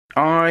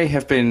I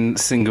have been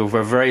single for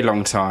a very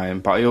long time,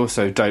 but I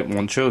also don't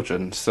want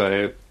children.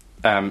 So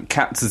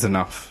cats is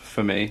enough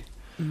for me.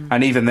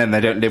 And even then,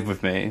 they don't live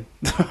with me.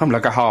 I'm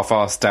like a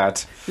half-assed dad.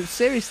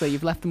 Seriously,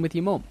 you've left them with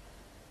your mum?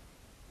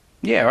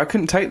 Yeah, I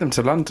couldn't take them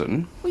to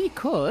London. Well, you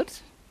could.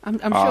 I'm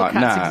sure cats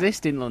nah.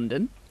 exist in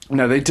London.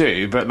 No, they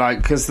do, but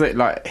because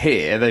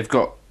here they've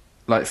got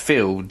like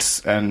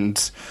fields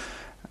and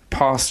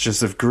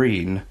pastures of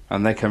green,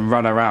 and they can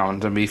run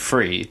around and be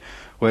free.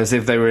 Whereas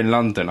if they were in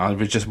London, I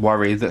would just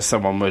worry that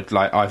someone would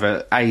like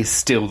either A,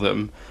 steal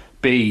them,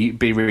 B,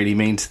 be really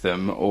mean to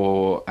them,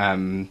 or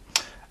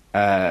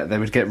they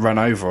would get run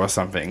over or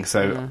something.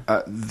 So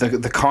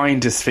the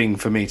kindest thing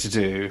for me to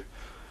do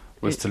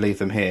was to leave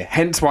them here.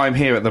 Hence why I'm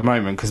here at the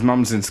moment, because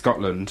Mum's in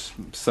Scotland.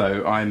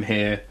 So I'm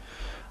here.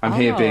 I'm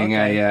here being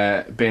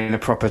a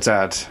proper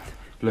dad,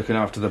 looking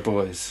after the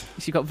boys.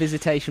 So you've got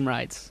visitation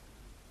rights.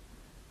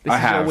 I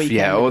have,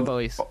 yeah. With the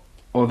boys.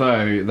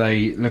 Although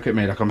they look at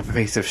me like I'm a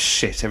piece of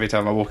shit every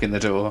time I walk in the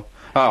door.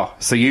 Oh,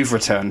 so you've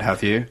returned,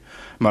 have you,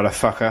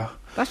 motherfucker?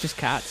 That's just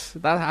cats.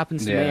 That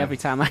happens to me every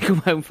time I come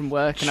home from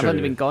work, and I've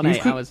only been gone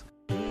 8 hours.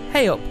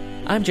 Hey up,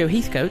 I'm Joe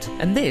Heathcote,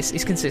 and this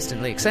is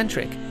Consistently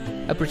Eccentric,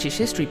 a British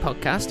history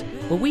podcast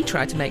where we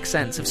try to make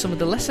sense of some of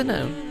the lesser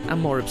known and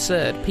more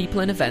absurd people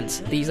and events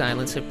these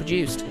islands have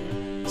produced.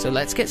 So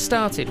let's get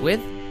started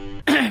with...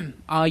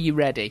 Are you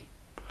ready?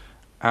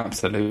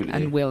 Absolutely.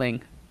 And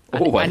willing?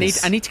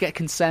 Always. I need to get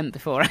consent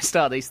before I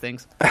start these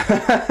things.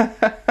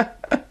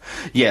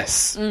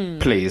 Yes,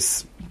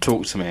 please,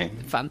 talk to me.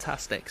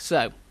 Fantastic.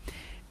 So,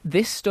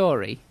 this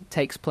story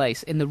takes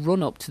place in the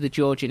run-up to the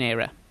Georgian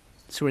era.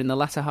 So we're in the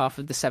latter half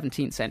of the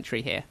 17th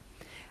century here.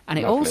 And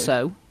it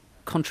also,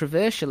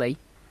 controversially,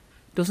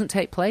 doesn't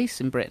take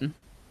place in Britain.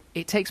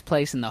 It takes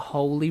place in the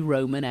Holy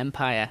Roman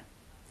Empire.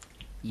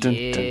 Dun,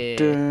 dun,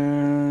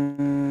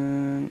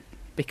 dun.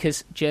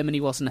 Because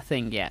Germany wasn't a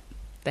thing yet.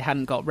 They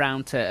hadn't got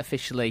round to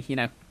officially,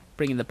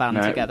 bringing the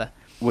band together.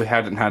 We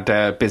hadn't had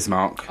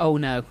Bismarck. Oh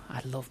no,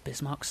 I love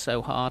Bismarck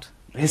so hard.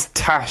 His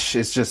tash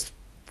is just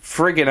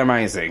friggin'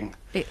 amazing.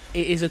 It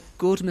is a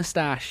good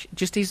moustache.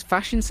 Just his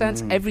fashion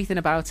sense, everything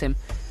about him.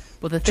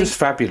 But the thing, just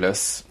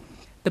fabulous.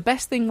 The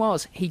best thing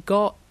was,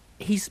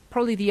 he's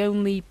probably the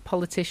only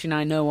politician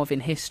I know of in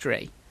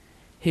history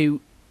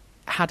who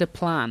had a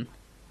plan,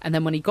 and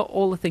then when he got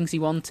all the things he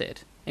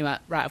wanted, he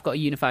went, right, I've got a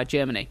unified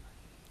Germany.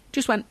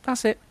 Just went,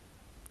 that's it.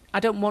 I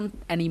don't want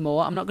any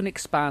more. I'm not going to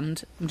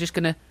expand. I'm just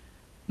going to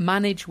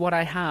manage what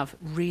I have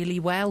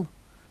really well.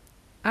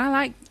 I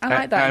like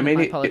that in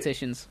my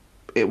politicians.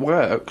 It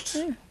worked.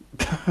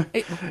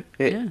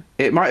 Yeah.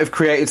 It might have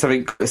created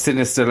something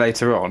sinister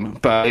later on,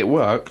 but it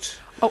worked.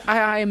 Oh,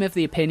 I am of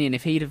the opinion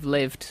if he'd have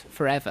lived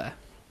forever,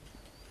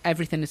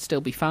 everything would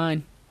still be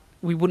fine.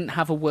 We wouldn't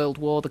have a world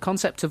war. The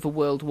concept of a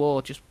world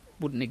war just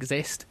wouldn't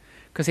exist,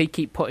 because he'd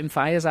keep putting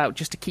fires out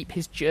just to keep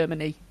his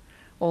Germany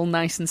all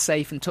nice and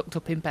safe and tucked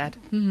up in bed.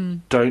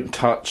 Don't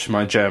touch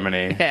my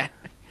Germany. Yeah.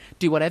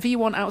 Do whatever you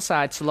want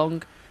outside, so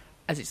long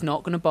as it's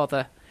not going to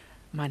bother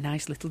my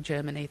nice little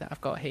Germany that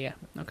I've got here.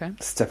 Okay?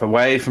 Step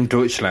away from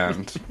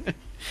Deutschland.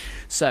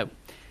 So,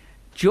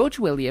 George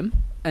William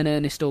and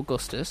Ernest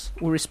Augustus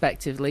were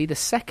respectively the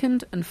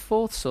second and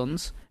fourth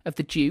sons of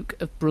the Duke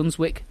of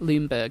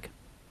Brunswick-Luneburg.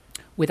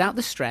 Without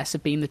the stress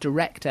of being the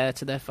direct heir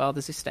to their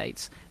father's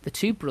estates, the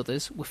two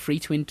brothers were free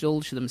to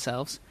indulge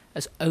themselves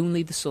as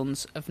only the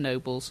sons of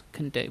nobles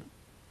can do.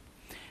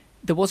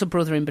 There was a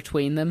brother in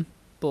between them,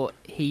 but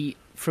he,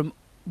 from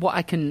what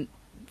I can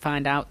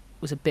find out,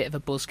 was a bit of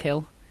a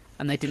buzzkill,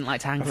 and they didn't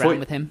like to hang around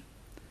with him.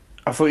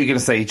 I thought you were going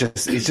to say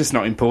he's just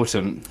not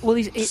important. Well,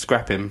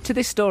 scrap him. To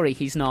this story,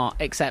 he's not,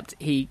 except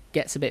he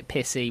gets a bit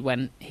pissy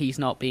when he's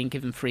not being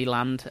given free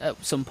land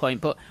at some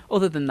point, but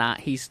other than that,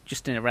 he's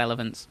just an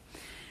irrelevance.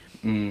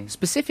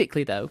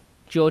 Specifically, though,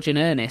 George and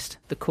Ernest,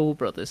 the Cool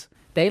brothers,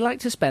 they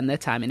liked to spend their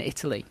time in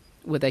Italy,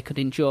 where they could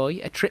enjoy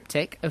a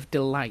triptych of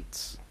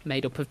delights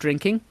made up of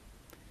drinking,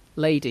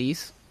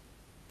 ladies,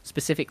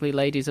 specifically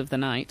ladies of the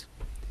night,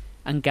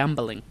 and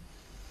gambling.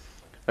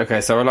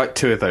 Okay, so I like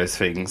two of those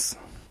things.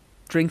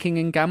 Drinking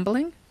and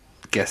gambling?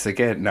 Guess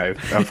again. No,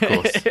 of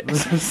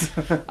course.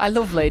 I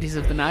love ladies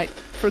of the night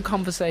for a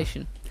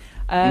conversation.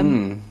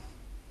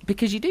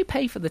 Because you do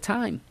pay for the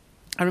time.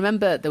 I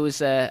remember there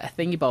was a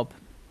thingy-bob,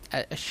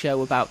 a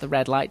show about the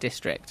red light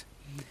district.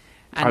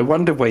 And I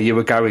wonder where you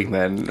were going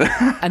then.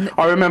 And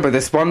I remember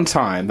this one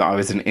time that I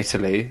was in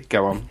Italy.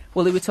 Go on.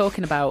 Well, they were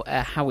talking about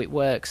how it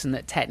works, and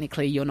that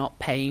technically you're not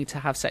paying to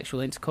have sexual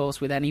intercourse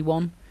with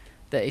anyone.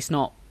 That it's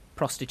not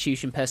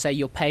prostitution per se.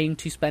 You're paying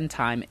to spend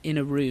time in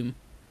a room.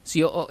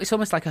 So it's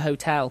almost like a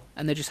hotel,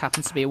 and there just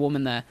happens to be a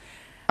woman there.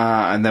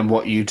 And then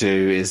what you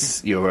do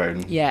is your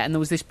own. Yeah, and there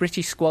was this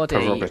British squaddie,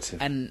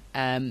 prerogative.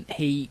 And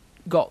he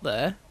got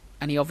there,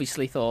 and he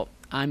obviously thought,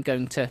 I'm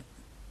going to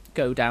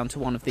go down to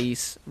one of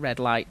these red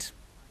light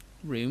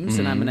rooms,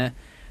 and I'm going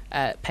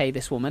to pay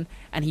this woman,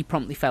 and he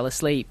promptly fell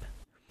asleep.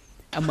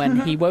 And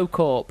when he woke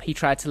up, he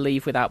tried to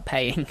leave without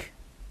paying.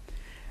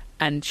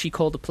 And she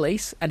called the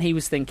police, and he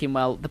was thinking,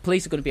 well, the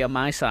police are going to be on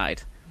my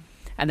side.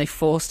 and they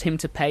forced him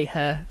to pay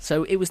her.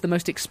 So it was the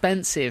most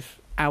expensive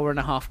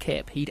hour-and-a-half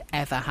kip he'd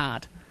ever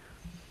had.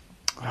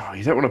 Oh,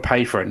 you don't want to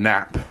pay for a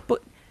nap.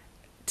 But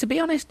to be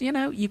honest,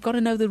 you've got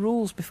to know the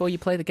rules before you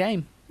play the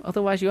game.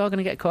 Otherwise, you are going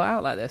to get caught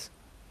out like this.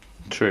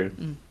 True.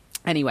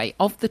 Anyway,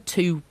 of the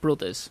two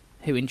brothers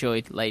who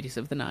enjoyed Ladies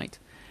of the Night,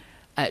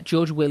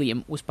 George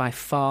William was by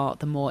far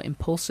the more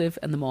impulsive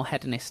and the more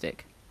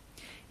hedonistic.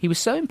 He was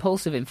so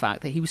impulsive, in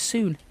fact, that he was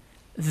soon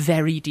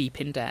very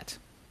deep in debt.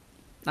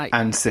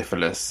 And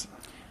syphilis.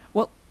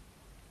 Well,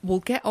 we'll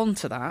get on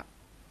to that.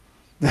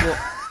 But...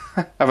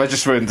 Have I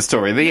just ruined the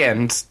story? The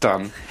end.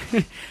 Done.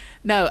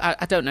 No,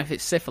 I don't know if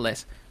it's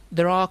syphilis.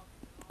 There are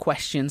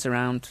questions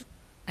around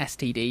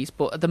STDs,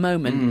 but at the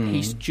moment,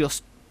 he's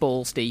just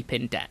balls deep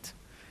in debt.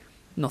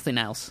 Nothing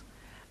else.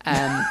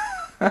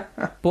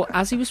 But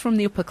as he was from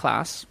the upper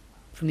class,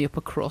 from the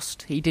upper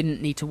crust, he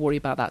didn't need to worry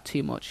about that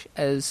too much,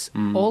 as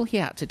all he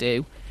had to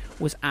do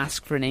was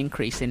ask for an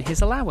increase in his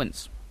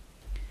allowance.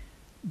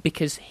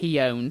 Because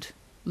he owned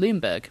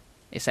Loomberg,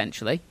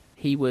 essentially.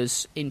 He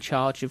was in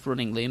charge of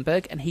running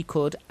Loomberg, and he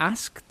could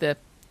ask the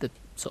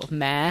sort of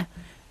mayor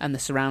and the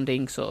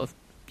surrounding sort of,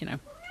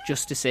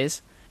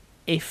 justices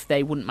if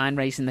they wouldn't mind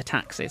raising the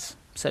taxes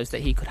so that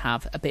he could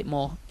have a bit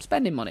more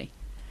spending money.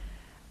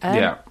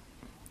 Yeah.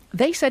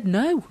 They said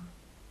no.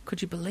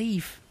 Could you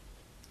believe?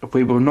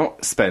 We will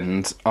not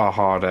spend our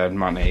hard-earned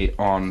money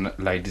on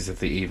Ladies of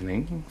the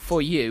Evening.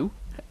 For you.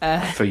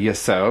 For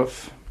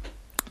yourself.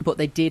 But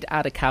they did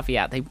add a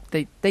caveat.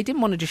 They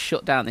didn't want to just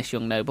shut down this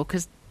young noble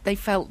because they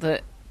felt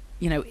that,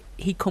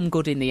 he'd come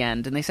good in the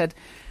end. And they said,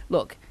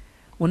 look,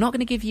 we're not going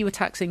to give you a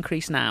tax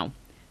increase now,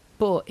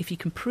 but if you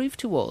can prove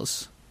to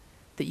us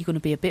that you're going to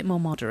be a bit more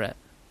moderate,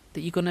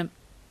 that you're going to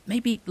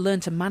maybe learn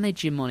to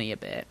manage your money a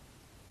bit,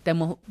 then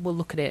we'll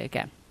look at it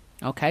again.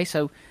 Okay,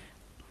 so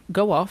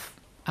go off,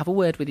 have a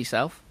word with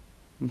yourself,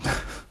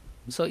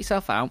 sort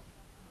yourself out,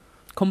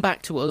 come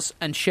back to us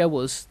and show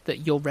us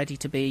that you're ready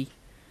to be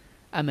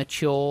a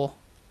mature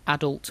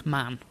adult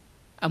man,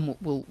 and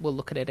we'll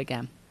look at it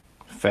again.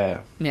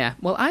 Fair. Yeah,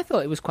 well, I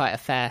thought it was quite a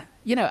fair...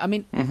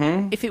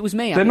 if it was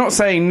me... They're not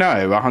saying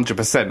no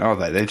 100%, are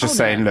they? They're just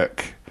saying,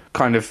 look,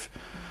 kind of,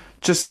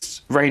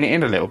 just rein it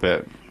in a little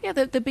bit. Yeah,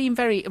 they're being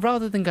very...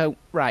 Rather than go,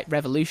 right,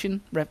 revolution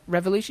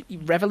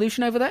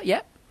over there?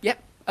 Yep.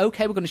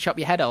 Okay, we're going to chop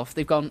your head off.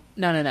 They've gone,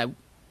 no,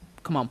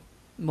 come on,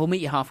 we'll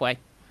meet you halfway.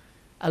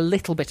 A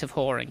little bit of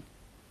whoring.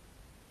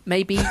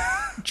 Maybe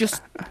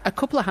just a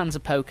couple of hands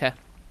of poker.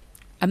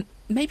 And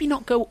maybe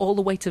not go all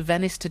the way to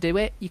Venice to do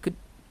it.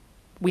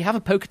 We have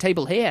a poker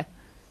table here.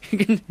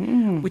 We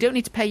don't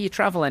need to pay your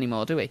travel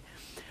anymore, do we?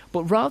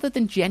 But rather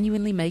than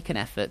genuinely make an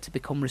effort to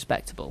become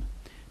respectable,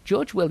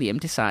 George William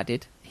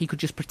decided he could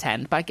just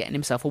pretend by getting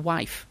himself a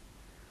wife.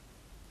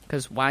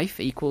 Because wife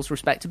equals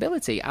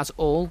respectability, as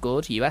all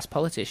good US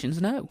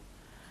politicians know.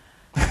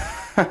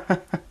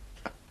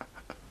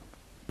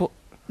 But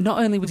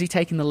not only was he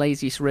taking the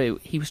laziest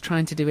route, he was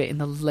trying to do it in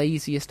the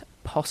laziest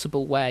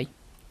possible way.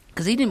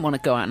 Because he didn't want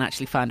to go out and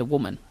actually find a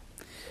woman.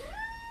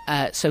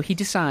 So he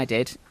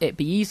decided it'd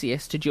be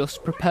easiest to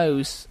just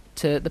propose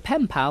to the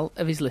pen pal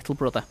of his little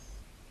brother,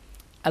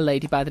 a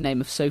lady by the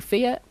name of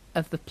Sophia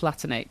of the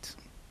Palatinate.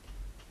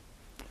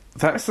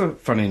 That's a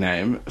funny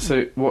name.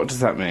 So what does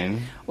that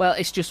mean? Well,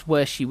 it's just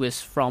where she was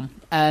from.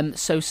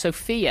 So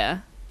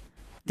Sophia,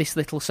 this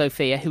little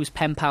Sophia, who was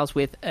pen pals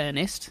with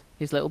Ernest,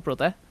 his little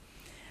brother,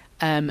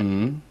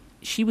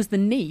 she was the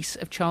niece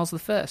of Charles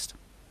I.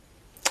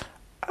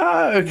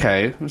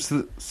 Okay.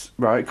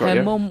 Right, got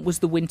Her mum was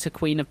the Winter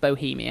Queen of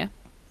Bohemia.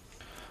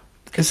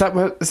 Is that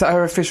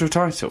her official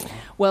title?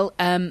 Well,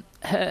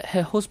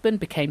 her husband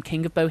became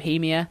King of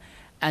Bohemia,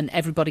 and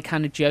everybody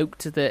kind of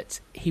joked that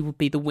he would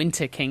be the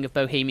Winter King of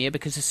Bohemia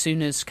because as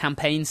soon as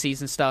campaign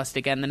season started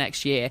again the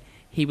next year,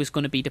 he was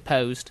going to be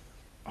deposed.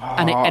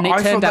 And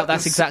it turned out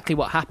that's exactly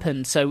what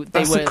happened. So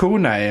that's a cool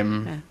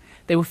name.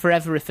 They were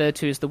forever referred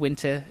to as the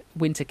Winter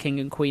King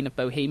and Queen of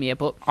Bohemia.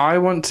 But I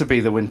want to be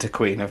the Winter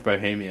Queen of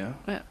Bohemia.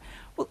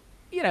 Well,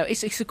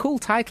 it's a cool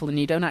title, and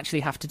you don't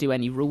actually have to do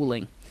any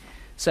ruling.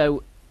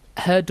 So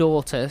her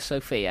daughter,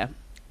 Sophia,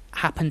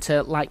 happened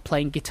to like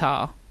playing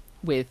guitar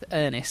with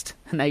Ernest,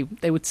 and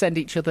they would send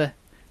each other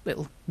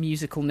little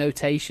musical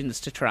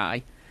notations to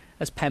try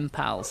as pen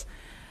pals.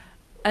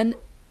 And,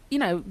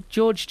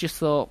 George just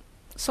thought,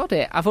 sod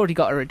it, I've already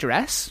got her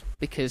address,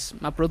 because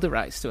my brother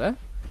writes to her.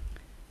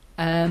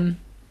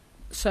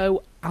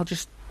 So I'll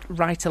just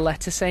write a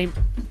letter saying,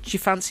 do you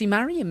fancy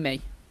marrying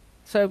me?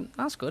 So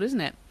that's good, isn't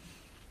it?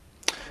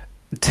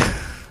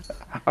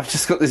 I've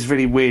just got this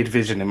really weird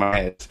vision in my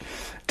head.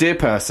 Dear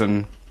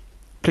person,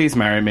 please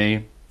marry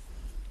me.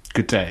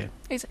 Good day.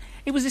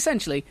 It was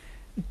essentially,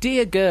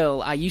 dear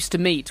girl I used to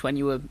meet when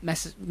you were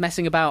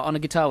messing about on a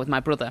guitar with my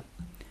brother.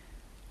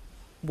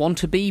 Want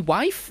to be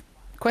wife?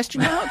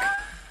 Question mark?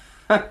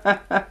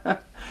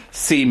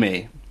 See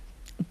me.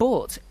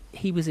 But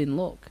he was in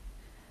luck,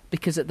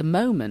 because at the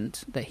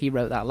moment that he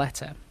wrote that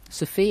letter,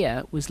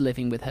 Sophia was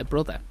living with her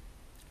brother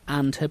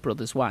and her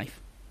brother's wife.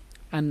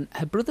 And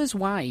her brother's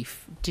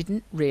wife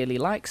didn't really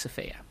like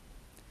Sophia.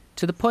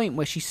 to the point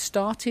where she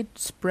started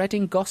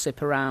spreading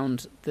gossip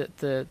around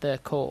the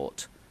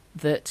court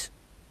that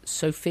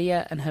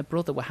Sophia and her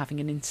brother were having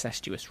an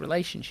incestuous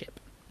relationship.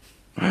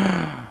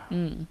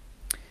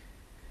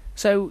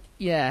 So,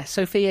 yeah,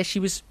 Sophia, she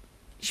was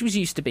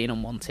used to being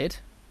unwanted,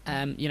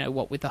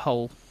 what with the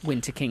whole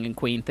Winter King and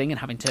Queen thing and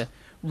having to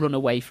run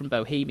away from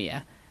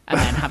Bohemia and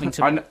then having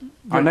to...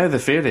 I know the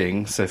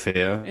feeling,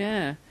 Sophia.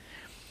 Yeah.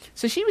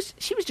 So she was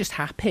just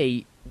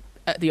happy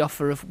at the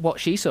offer of what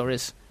she saw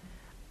as,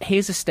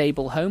 here's a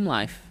stable home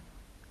life.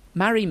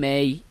 Marry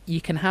me,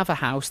 you can have a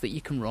house that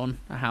you can run,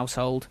 a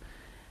household,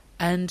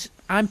 and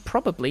I'm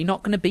probably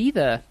not going to be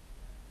there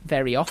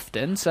very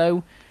often,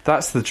 so...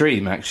 That's the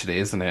dream, actually,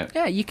 isn't it?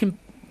 Yeah, you can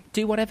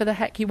do whatever the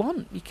heck you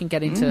want. You can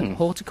get into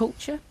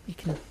horticulture, you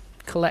can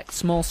collect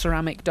small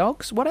ceramic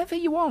dogs, whatever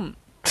you want.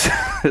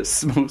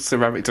 Small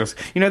ceramic dogs.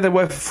 You know, they're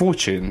worth a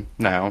fortune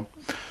now.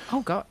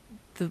 Oh, God.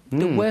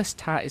 The worst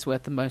tat is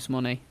worth the most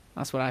money.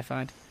 That's what I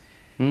find.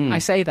 I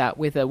say that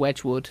with a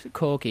Wedgwood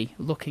corgi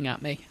looking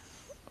at me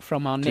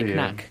from our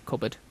knick-knack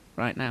cupboard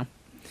right now.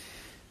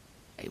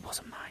 It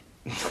wasn't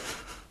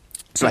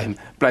mine.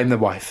 Blame the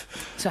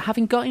wife. So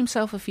having got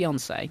himself a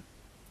fiancée,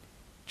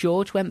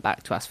 George went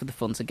back to ask for the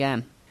funds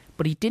again.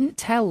 But he didn't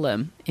tell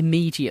them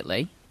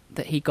immediately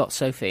that he got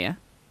Sophia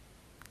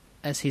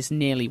as his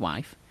nearly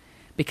wife,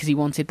 because he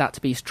wanted that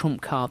to be his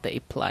trump card that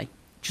he'd play.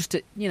 Just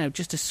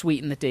to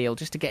sweeten the deal,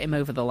 just to get him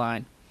over the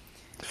line.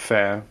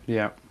 Fair,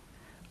 yeah.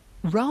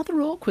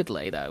 Rather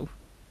awkwardly, though,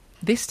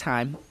 this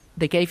time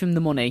they gave him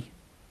the money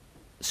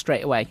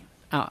straight away,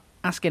 without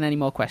asking any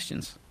more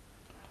questions.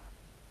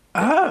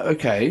 Ah,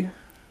 okay.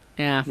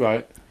 Yeah.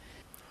 Right.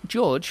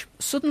 George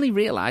suddenly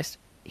realised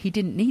he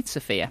didn't need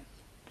Sophia,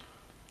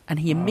 and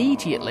he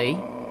immediately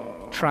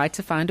tried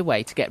to find a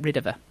way to get rid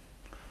of her.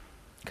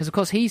 Because, of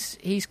course, he's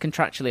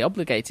contractually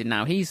obligated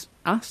now. He's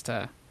asked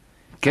her.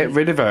 Get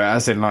rid of her,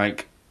 as in,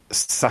 like,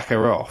 sack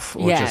her off?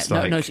 Or Yeah, just,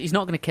 no, he's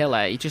not going to kill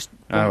her. He just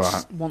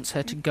wants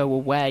her to go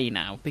away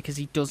now, because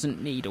he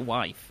doesn't need a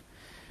wife.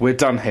 We're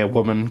done here,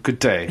 woman. Good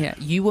day. Yeah,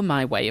 you were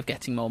my way of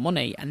getting more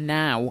money, and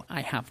now I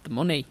have the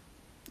money.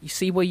 You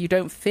see where you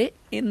don't fit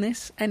in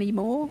this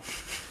anymore?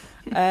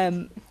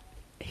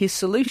 His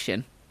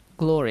solution,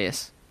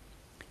 glorious.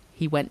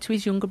 He went to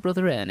his younger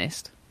brother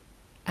Ernest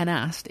and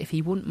asked if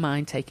he wouldn't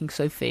mind taking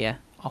Sophia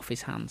off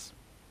his hands.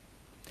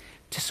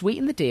 To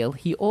sweeten the deal,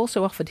 he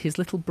also offered his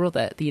little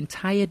brother the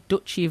entire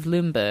Duchy of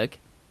Limburg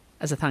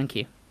as a thank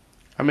you.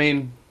 I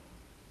mean,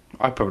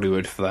 I probably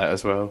would for that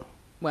as well.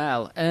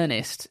 Well,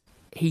 Ernest,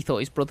 he thought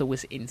his brother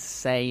was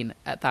insane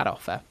at that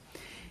offer,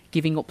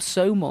 giving up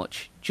so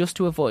much just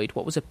to avoid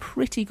what was a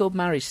pretty good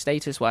marriage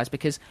status-wise,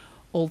 because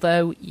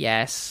although,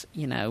 yes,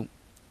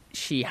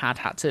 she had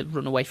to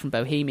run away from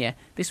Bohemia,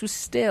 this was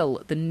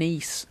still the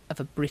niece of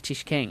a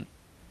British king.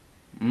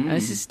 And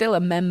this is still a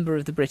member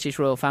of the British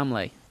royal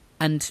family.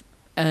 And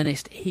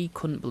Ernest, he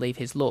couldn't believe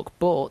his luck.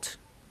 But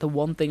the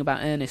one thing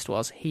about Ernest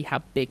was he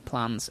had big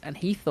plans. And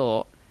he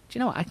thought, do you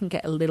know what, I can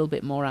get a little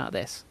bit more out of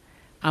this.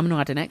 I'm going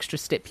to add an extra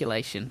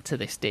stipulation to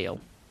this deal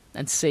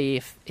and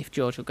see if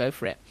George will go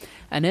for it.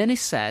 And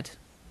Ernest said,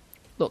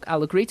 look,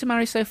 I'll agree to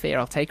marry Sophia,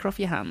 I'll take her off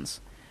your hands,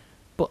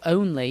 but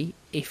only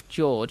if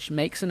George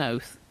makes an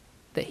oath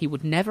that he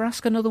would never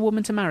ask another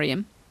woman to marry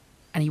him,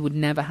 and he would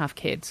never have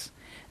kids,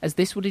 as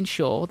this would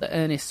ensure that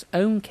Ernest's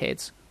own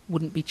kids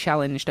wouldn't be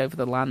challenged over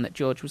the land that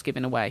George was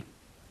giving away.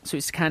 So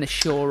it's to kind of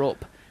shore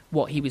up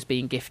what he was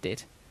being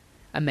gifted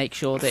and make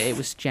sure that it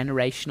was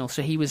generational.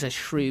 So he was a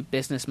shrewd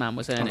businessman,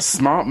 was Ernest.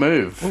 Smart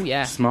move. Oh,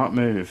 yeah. Smart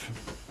move.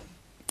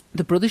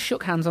 The brothers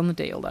shook hands on the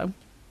deal, though,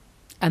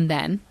 and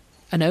then,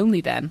 and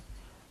only then,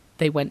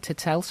 they went to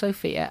tell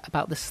Sophia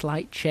about the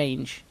slight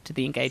change to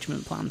the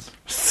engagement plans.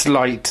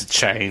 Slight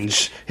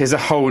change. Here's a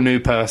whole new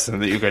person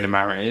that you're going to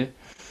marry.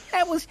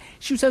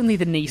 She was only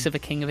the niece of a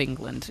king of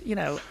England.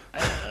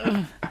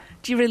 Do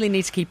you really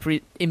need to keep her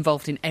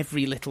involved in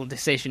every little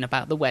decision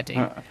about the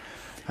wedding?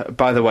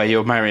 By the way,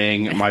 you're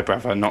marrying my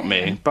brother, not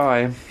me.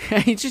 Bye.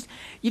 you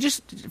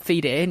just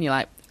feed it in. You're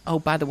like, oh,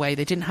 by the way,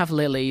 they didn't have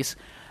lilies,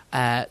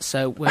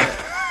 so we're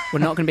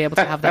not going to be able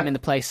to have them in the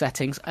place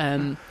settings.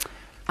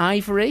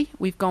 Ivory,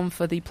 we've gone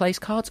for the place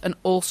cards, and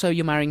also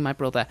you're marrying my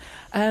brother.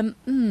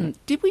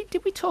 Did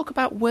we talk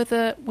about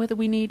whether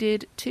we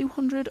needed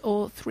 200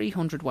 or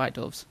 300 white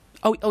doves?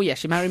 Oh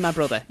yes, you're marrying my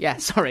brother. Yeah,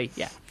 sorry,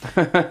 yeah.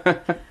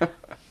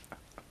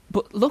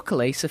 But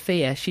luckily,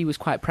 Sophia, she was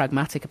quite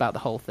pragmatic about the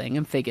whole thing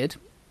and figured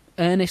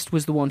Ernest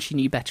was the one she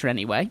knew better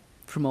anyway,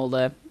 from all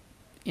the,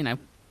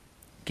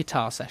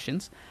 guitar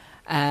sessions.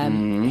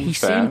 He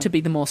seemed to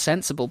be the more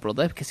sensible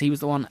brother because he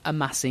was the one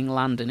amassing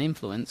land and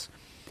influence.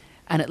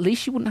 And at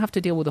least she wouldn't have to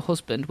deal with a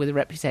husband with a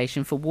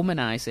reputation for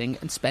womanising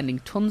and spending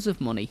tons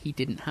of money he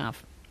didn't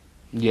have.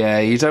 Yeah,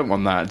 you don't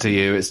want that, do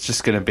you? It's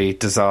just going to be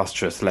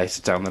disastrous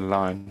later down the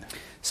line.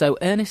 So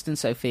Ernest and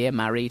Sophia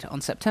married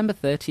on September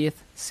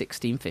 30th,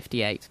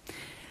 1658.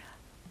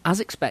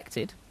 As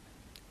expected,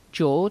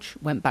 George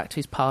went back to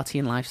his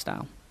partying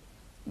lifestyle,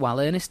 while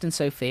Ernest and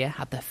Sophia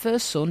had their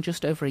first son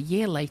just over a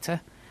year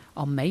later,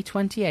 on May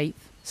 28th,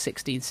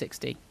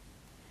 1660.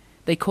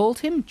 They called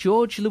him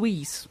George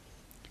Louis.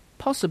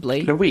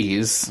 Possibly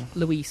Louise?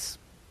 Louis.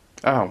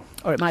 Oh.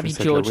 Or it might be I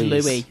said George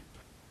Louise. Louis.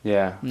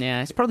 Yeah.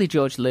 Yeah, it's probably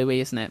George Louis,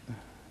 isn't it?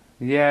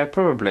 Yeah,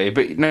 probably.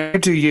 But no,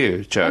 do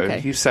you, Joe. Okay.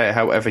 You say it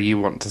however you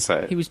want to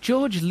say it. He was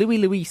George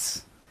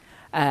Louis.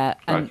 And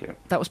Okay.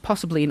 that was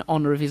possibly in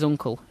honour of his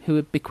uncle, who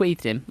had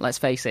bequeathed him, let's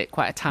face it,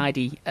 quite a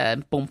tidy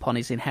bump on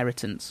his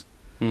inheritance,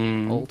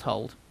 all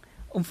told.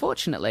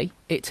 Unfortunately,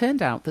 it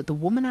turned out that the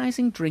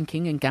womanising,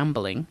 drinking and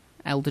gambling,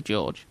 Elder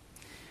George,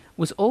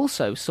 was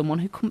also someone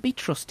who couldn't be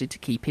trusted to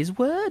keep his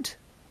word.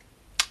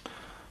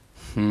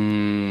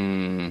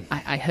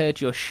 I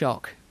heard your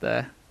shock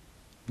there.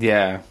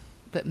 Yeah.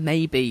 But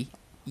maybe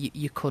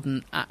you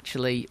couldn't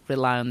actually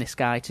rely on this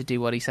guy to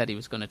do what he said he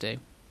was going to do.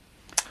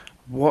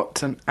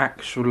 What an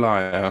actual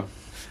liar.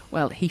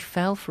 Well, he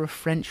fell for a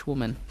French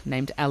woman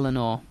named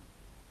Eleanor,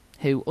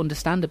 who,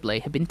 understandably,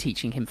 had been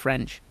teaching him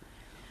French.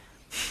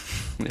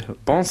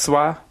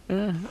 Bonsoir.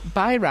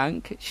 By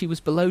rank, she was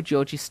below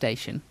George's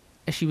station,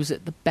 as she was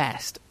at the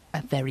best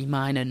a very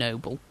minor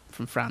noble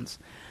from France.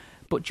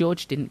 But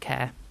George didn't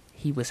care.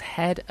 He was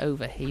head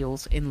over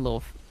heels in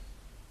love.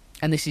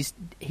 And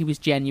he was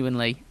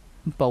genuinely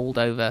bowled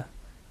over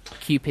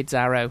Cupid's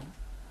arrow.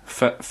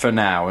 For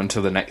now,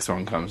 until the next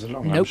one comes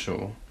along, I'm Nope.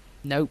 sure.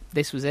 Nope,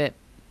 this was it.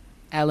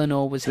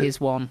 Eleanor was his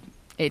one.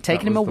 It had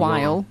taken That him a was the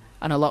while one.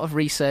 and a lot of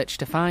research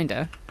to find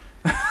her.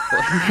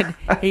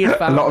 But he had A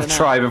found lot her of now.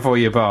 try before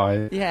you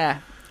buy. Yeah,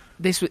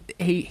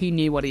 he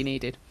knew what he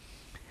needed.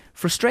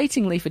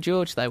 Frustratingly for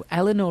George, though,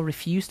 Eleanor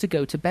refused to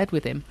go to bed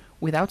with him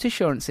without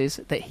assurances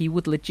that he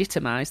would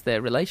legitimise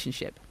their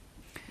relationship.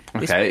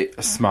 Okay,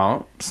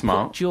 smart.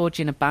 Put George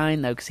in a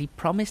bind, though, because he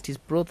promised his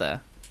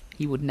brother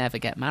he would never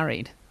get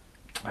married.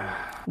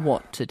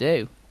 What to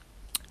do?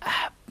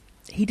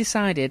 He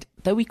decided,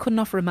 though he couldn't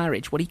offer a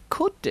marriage, what he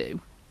could do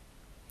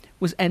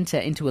was enter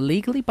into a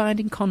legally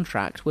binding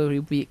contract where he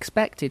would be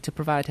expected to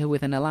provide her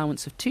with an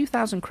allowance of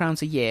 2,000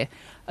 crowns a year,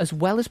 as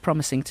well as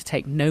promising to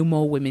take no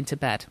more women to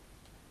bed.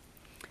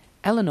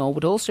 Eleanor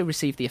would also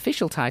receive the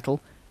official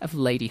title of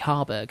Lady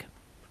Harburg.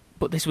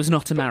 But this was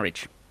not a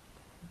marriage.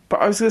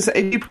 But I was going to say,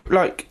 if you,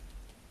 like,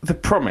 the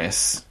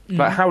promise,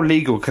 like, how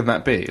legal can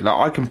that be? Like,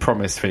 I can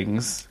promise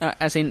things.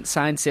 As in,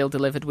 signed, sealed,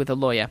 delivered with a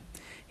lawyer.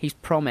 He's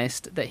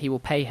promised that he will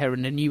pay her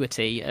an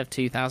annuity of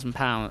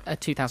 £2,000.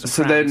 2,000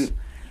 So crowns. then,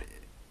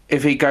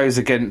 if he goes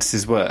against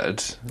his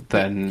word,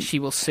 then she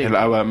will sue. he'll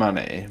owe her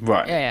money.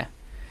 Right. Yeah.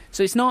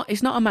 So it's not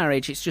a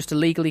marriage, it's just a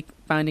legally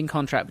binding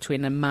contract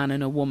between a man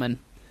and a woman.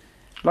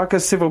 Like a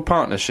civil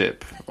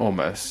partnership,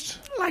 almost.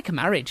 Like a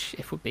marriage,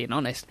 if we're being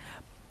honest.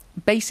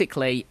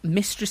 Basically,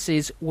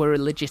 mistresses were a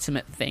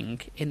legitimate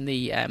thing in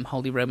the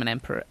Holy Roman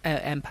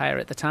Empire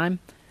at the time,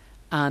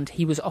 and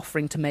he was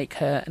offering to make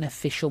her an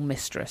official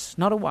mistress.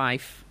 Not a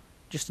wife,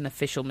 just an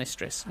official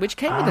mistress, which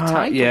came with a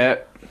title. Yeah.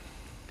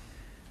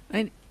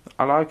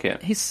 I like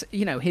it. His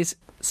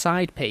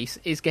side piece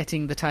is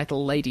getting the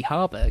title Lady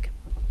Harburg.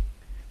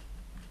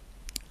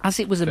 As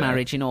it was a Fair.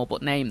 marriage in all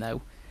but name,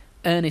 though,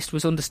 Ernest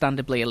was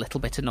understandably a little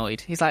bit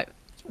annoyed. He's like,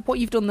 what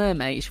you've done there,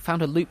 mate, is you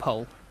found a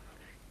loophole.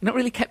 You've not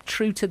really kept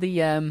true to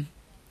the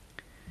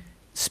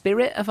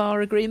spirit of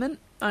our agreement,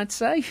 I'd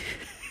say.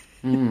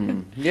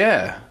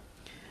 Yeah.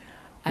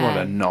 What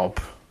a knob.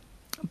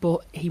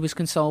 But he was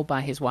consoled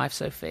by his wife,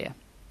 Sophia,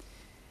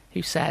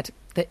 who said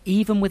that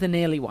even with an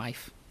early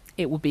wife,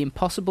 it would be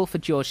impossible for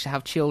George to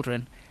have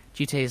children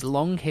due to his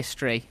long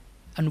history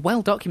and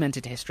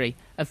well-documented history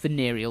of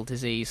venereal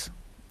disease.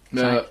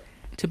 So,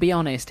 to be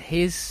honest,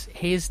 his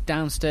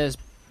downstairs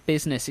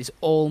business is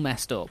all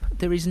messed up.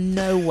 There is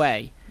no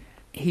way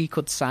he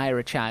could sire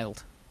a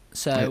child.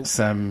 So It's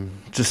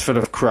just full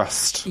of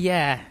crust.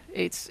 yeah,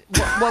 it's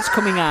what's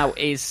coming out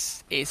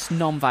is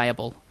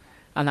non-viable,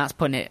 and that's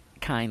putting it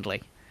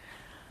kindly.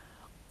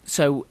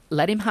 So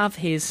let him have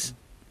his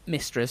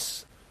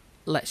mistress.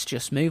 Let's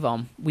just move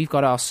on. We've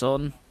got our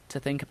son to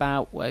think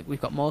about. We've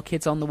got more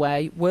kids on the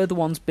way. We're the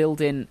ones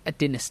building a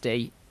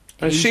dynasty.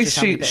 And He's just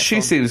having a bit of she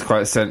fun. seems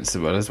quite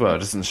sensible as well,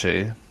 doesn't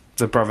she?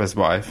 The brother's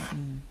wife.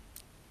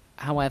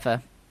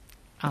 However,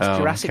 as Oh,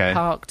 Jurassic okay.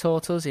 Park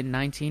taught us in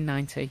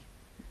 1990,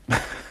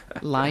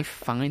 life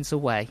finds a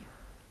way.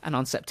 And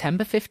on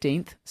September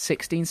 15th,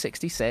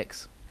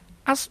 1666,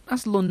 as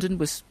London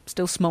was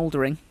still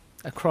smouldering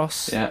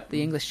across Yeah.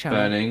 the English Channel,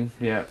 Burning,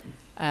 yeah.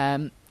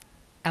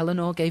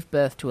 Eleanor gave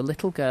birth to a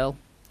little girl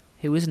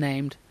who was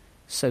named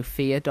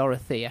Sophia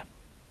Dorothea.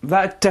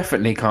 That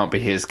definitely can't be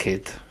his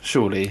kid,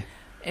 surely.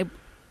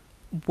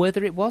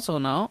 Whether it was or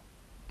not,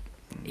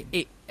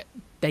 they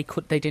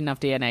didn't have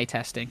DNA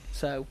testing.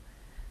 So,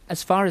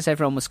 as far as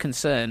everyone was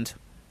concerned,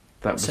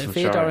 That was the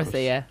Sophia child.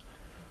 Dorothea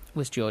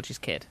was George's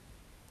kid.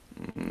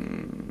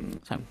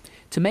 So,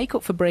 to make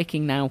up for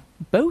breaking now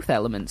both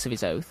elements of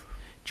his oath,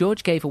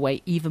 George gave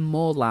away even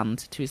more land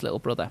to his little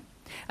brother.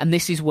 And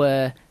this is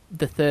where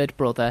the third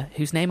brother,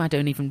 whose name I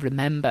don't even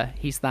remember,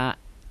 he's that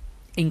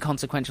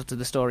inconsequential to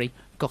the story,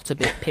 got a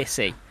bit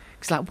pissy.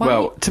 It's like,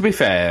 Well, to be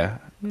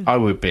fair, I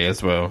would be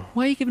as well.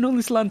 why are you giving all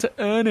this land to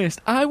Ernest?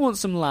 I want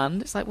some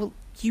land. It's like, well,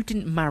 you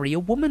didn't marry a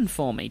woman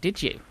for me,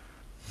 did you?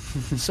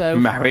 So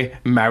marry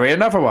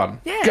another one.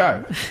 Yeah.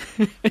 Go.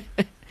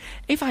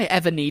 if I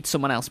ever need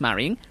someone else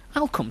marrying,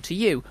 I'll come to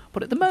you.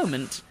 But at the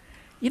moment,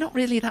 you're not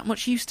really that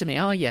much use to me,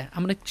 are you?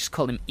 I'm going to just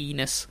call him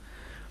Enos.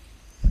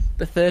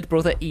 The third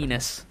brother,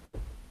 Enos,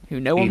 who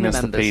no one Enos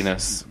remembers. the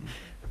penis.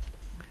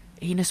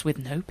 Enos with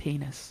no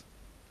penis.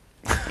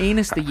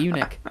 Enos the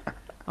eunuch.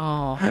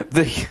 Oh,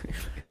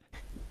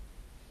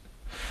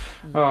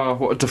 Oh,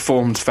 what a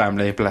deformed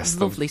family, bless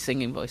them. lovely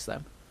singing voice,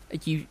 though.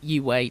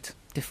 You wait.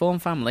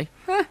 Deformed family?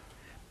 Huh.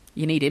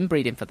 You need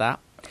inbreeding for that.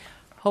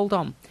 Hold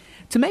on.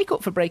 To make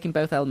up for breaking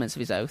both elements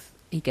of his oath,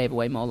 he gave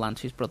away more land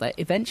to his brother,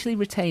 eventually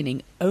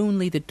retaining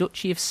only the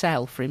Duchy of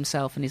Celle for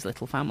himself and his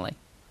little family.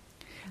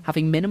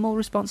 Having minimal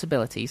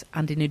responsibilities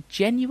and in a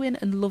genuine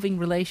and loving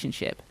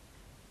relationship,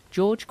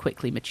 George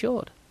quickly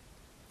matured.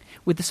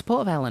 With the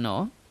support of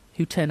Eleanor,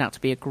 who turned out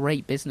to be a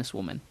great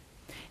businesswoman,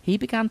 he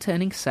began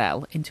turning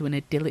Celle into an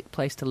idyllic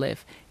place to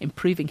live,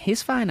 improving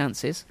his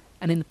finances,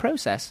 and in the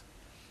process,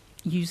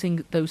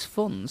 using those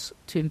funds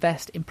to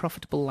invest in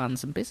profitable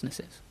lands and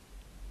businesses.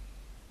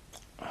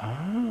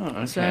 Oh,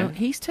 okay. So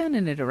he's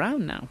turning it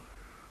around now.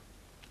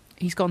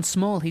 He's gone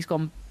small, he's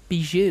gone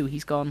bijou,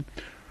 he's gone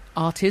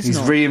artisanal. He's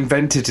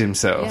reinvented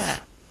himself. Yeah,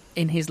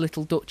 in his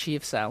little duchy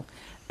of Celle.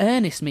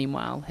 Ernest,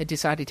 meanwhile, had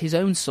decided his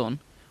own son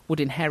would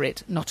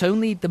inherit not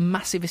only the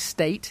massive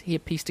estate he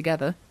had pieced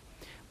together,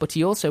 but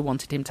he also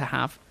wanted him to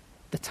have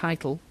the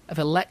title of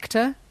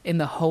Elector in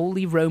the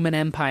Holy Roman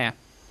Empire.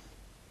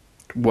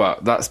 Well,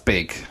 that's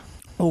big.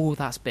 Oh,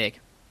 that's big.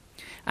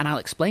 And I'll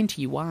explain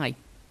to you why,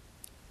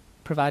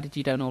 provided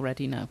you don't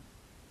already know.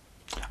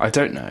 I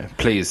don't know.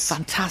 Please.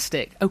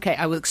 Fantastic. Okay,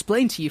 I will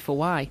explain to you for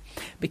why.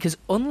 Because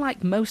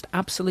unlike most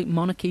absolute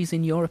monarchies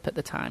in Europe at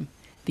the time,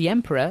 the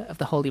Emperor of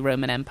the Holy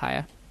Roman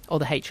Empire, or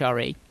the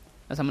HRE,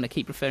 as I'm going to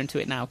keep referring to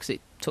it now because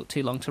it took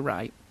too long to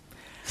write,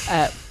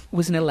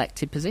 was an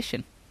elected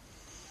position.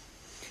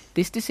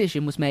 This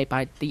decision was made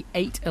by the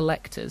 8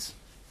 electors,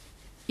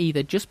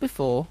 either just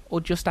before or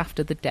just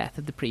after the death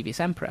of the previous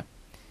emperor,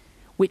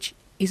 which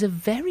is a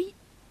very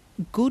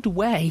good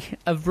way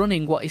of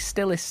running what is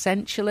still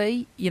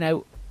essentially,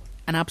 an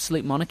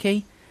absolute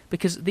monarchy,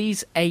 because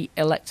these 8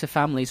 elector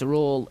families are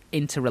all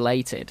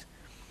interrelated.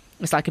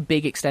 It's like a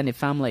big extended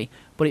family,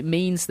 but it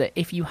means that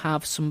if you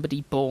have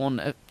somebody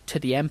born to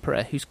the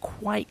emperor who's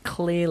quite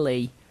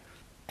clearly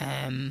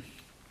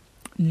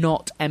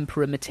not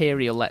emperor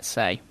material, let's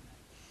say,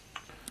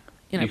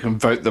 you can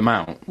vote them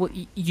out. Well,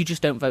 you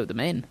just don't vote them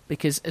in,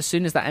 because as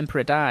soon as that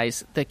emperor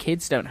dies, the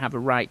kids don't have a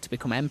right to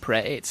become emperor.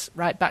 It's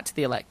right back to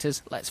the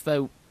electors. Let's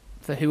vote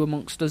for who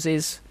amongst us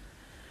is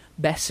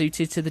best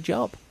suited to the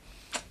job.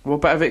 Well,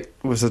 but if it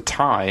was a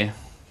tie...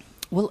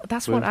 Well,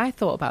 that's what I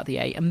thought about the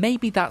 8, and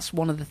maybe that's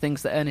one of the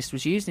things that Ernest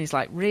was using. He's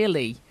like,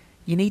 really,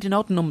 you need an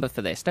odd number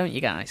for this, don't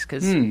you guys?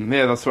 Because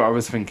yeah, that's what I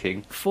was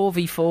thinking.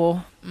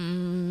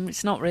 4v4,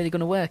 it's not really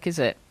going to work, is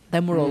it?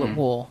 Then we're all at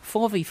war.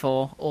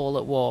 4v4, all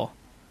at war.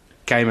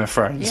 Game of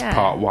Thrones,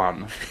 Part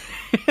 1.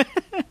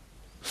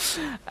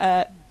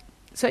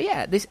 So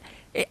yeah,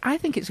 I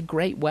think it's a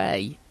great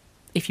way,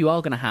 if you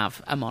are going to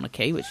have a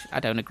monarchy, which I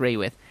don't agree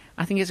with,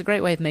 I think it's a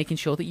great way of making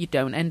sure that you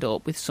don't end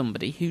up with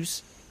somebody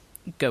who's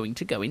going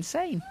to go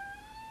insane.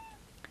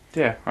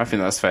 Yeah, I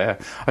think that's fair.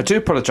 I do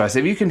apologise.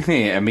 If you can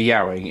hear a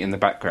meowing in the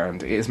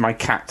background, it is my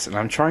cat, and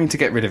I'm trying to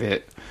get rid of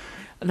it.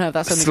 No,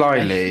 that's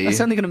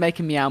only going to make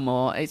him meow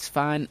more. It's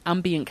fine.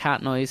 Ambient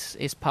cat noise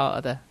is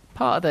part of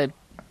the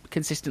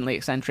consistently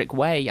eccentric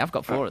way. I've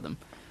got 4 of them.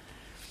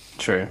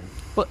 True.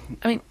 But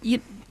I mean,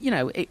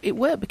 it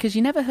worked because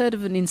you never heard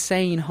of an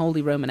insane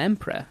Holy Roman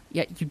Emperor,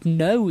 yet you'd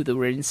know there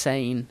were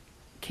insane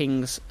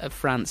kings of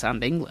France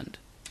and England.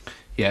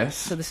 Yes.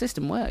 So the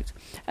system worked.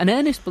 And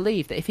Ernest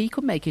believed that if he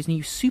could make his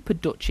new super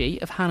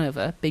duchy of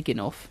Hanover big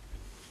enough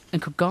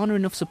and could garner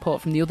enough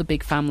support from the other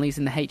big families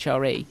in the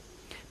HRE,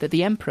 that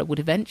the emperor would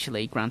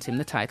eventually grant him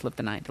the title of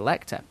the Ninth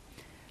Elector,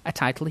 a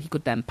title he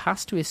could then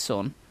pass to his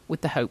son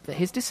with the hope that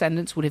his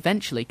descendants would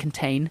eventually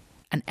contain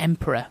an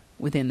emperor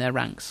within their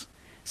ranks.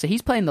 So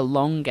he's playing the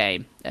long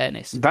game,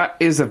 Ernest. That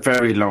is a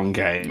very long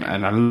game,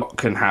 and a lot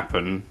can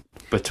happen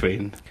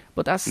between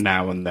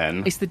now and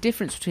then. It's the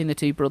difference between the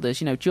 2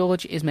 brothers.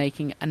 George is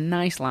making a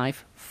nice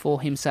life for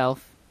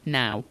himself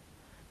now,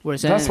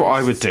 whereas That's Ernest, what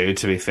I would do,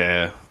 to be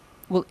fair.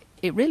 Well,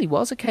 it really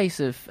was a case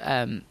of,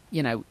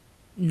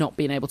 not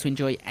being able to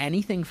enjoy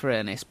anything for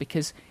Ernest,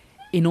 because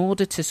in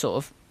order to sort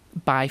of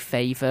buy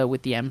favour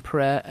with the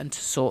emperor and to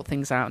sort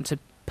things out and to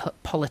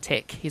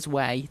politic his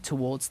way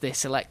towards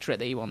this electorate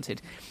that he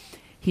wanted,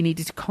 he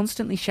needed to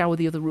constantly shower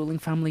the other ruling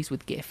families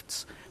with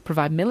gifts,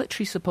 provide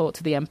military support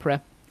to the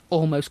emperor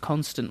almost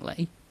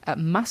constantly, at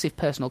massive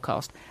personal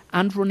cost,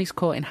 and run his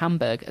court in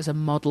Hamburg as a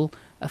model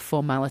of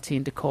formality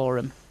and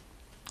decorum.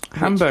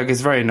 Hamburg is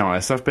very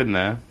nice. I've been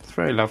there. It's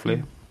very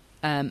lovely.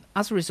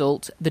 As a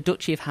result, the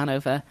Duchy of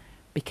Hanover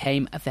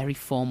became a very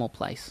formal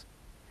place,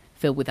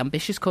 filled with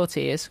ambitious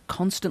courtiers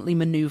constantly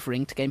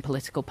manoeuvring to gain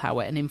political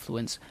power and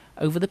influence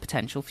over the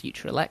potential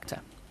future elector.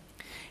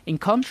 In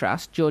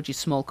contrast, George's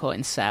small court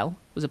in Celle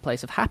was a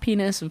place of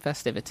happiness and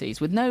festivities,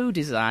 with no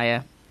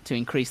desire to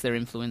increase their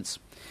influence.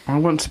 I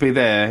want to be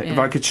there. Yeah. If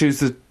I could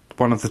choose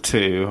one of the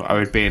two, I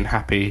would be in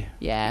happy,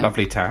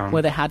 lovely town.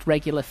 Where they had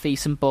regular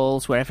feasts and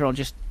balls, where everyone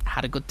just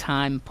had a good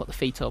time, put the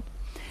feet up.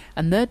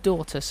 And their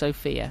daughter,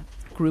 Sophia,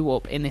 grew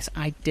up in this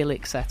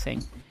idyllic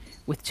setting,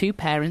 with two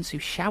parents who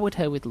showered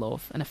her with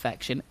love and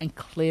affection and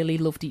clearly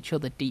loved each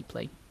other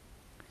deeply.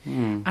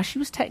 As she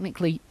was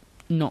technically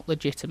not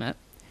legitimate,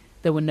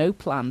 there were no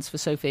plans for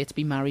Sophia to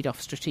be married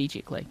off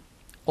strategically.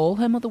 All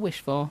her mother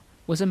wished for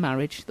was a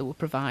marriage that would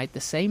provide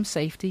the same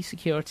safety,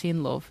 security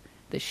and love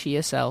that she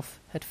herself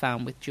had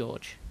found with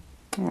George.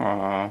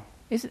 Aww.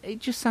 It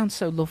just sounds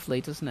so lovely,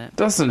 doesn't it?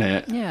 Doesn't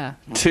it? Yeah.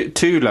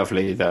 Too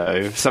lovely,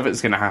 though.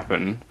 Something's going to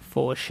happen.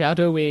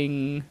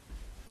 Foreshadowing.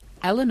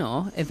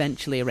 Eleanor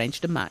eventually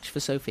arranged a match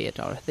for Sophia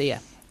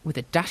Dorothea with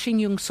a dashing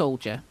young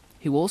soldier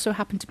who also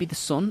happened to be the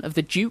son of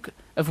the Duke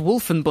of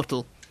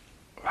Wolfenbüttel.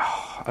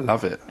 Oh, I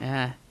love it.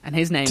 Yeah, and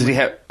his name...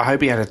 I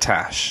hope he had a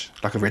tash,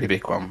 like a really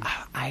big one.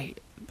 I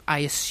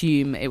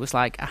assume it was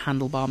like a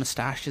handlebar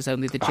moustache, as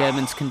only the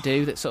Germans can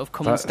do, that sort of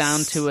comes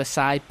down to a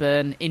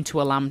sideburn into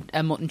a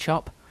mutton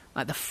chop.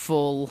 Like the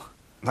full...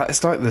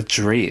 That's like the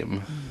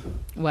dream.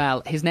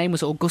 Well, his name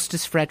was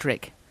Augustus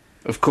Frederick.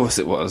 Of course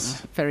it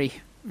was. Very,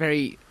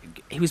 very...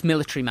 He was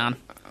military man.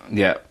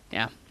 Yeah.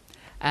 Yeah.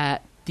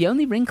 The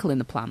only wrinkle in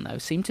the plan, though,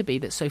 seemed to be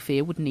that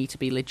Sophia would need to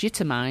be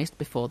legitimised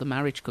before the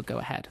marriage could go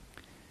ahead.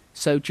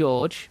 So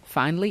George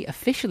finally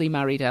officially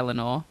married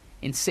Eleanor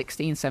in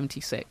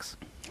 1676.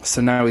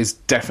 So now he's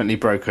definitely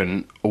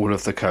broken all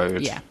of the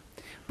code. Yeah.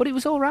 But it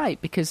was all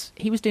right, because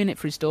he was doing it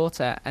for his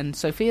daughter, and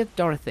Sophia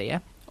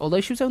Dorothea,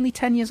 although she was only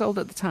 10 years old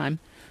at the time,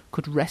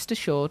 could rest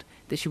assured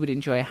that she would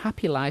enjoy a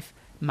happy life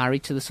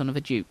married to the son of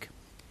a duke,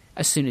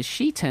 as soon as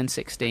she turned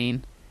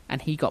 16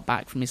 and he got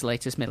back from his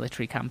latest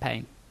military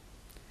campaign.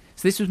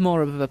 So this was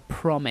more of a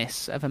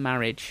promise of a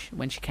marriage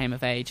when she came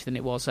of age than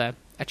it was a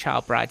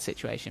child bride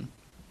situation.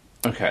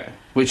 Okay.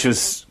 Which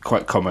was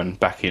quite common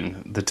back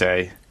in the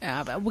day,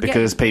 But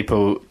because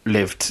people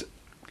lived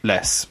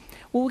less.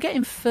 Well, we're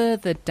getting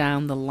further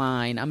down the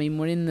line. I mean,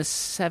 we're in the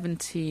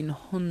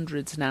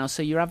 1700s now,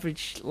 so your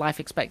average life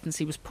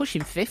expectancy was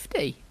pushing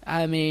 50.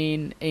 I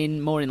mean,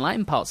 in more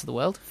enlightened parts of the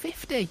world,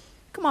 50.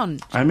 Come on.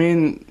 I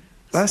mean,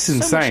 that's so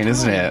insane, much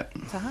isn't time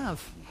it? to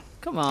have.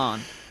 Come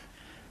on.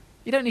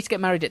 You don't need to get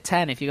married at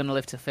 10 if you're going to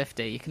live to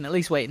 50. You can at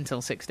least wait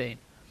until 16.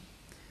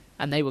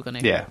 And they were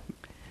going to. Yeah.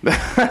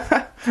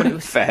 But it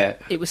was fair.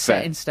 It was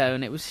set in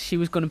stone. She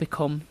was going to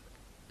become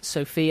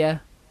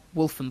Sophia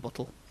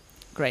Wolfenbüttel.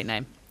 Great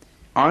name.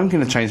 I'm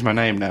going to change my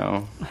name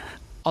now.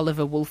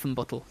 Oliver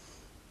Wolfenbüttel.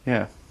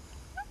 Yeah.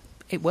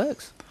 It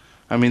works.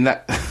 I mean,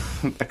 that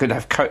could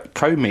have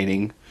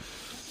co-meaning.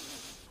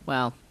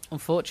 Well,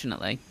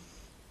 unfortunately,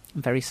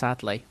 very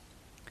sadly,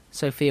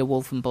 Sophia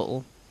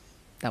Wolfenbüttel,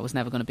 that was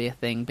never going to be a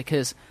thing,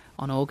 because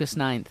on August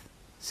 9th,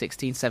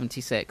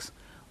 1676,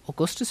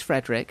 Augustus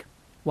Frederick,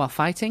 while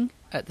fighting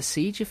at the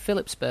siege of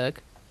Philipsburg,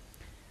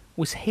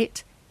 was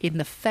hit in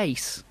the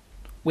face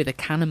with a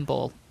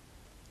cannonball.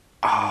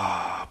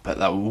 Ah, but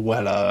that would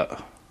well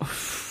hurt.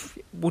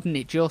 Wouldn't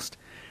it just?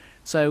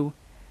 So,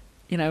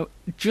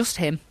 just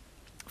him,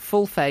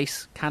 full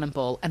face,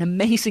 cannonball, and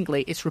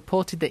amazingly, it's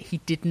reported that he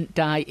didn't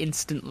die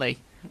instantly,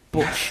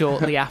 but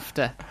shortly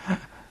after.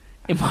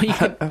 In what you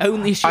can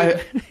only assume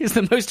is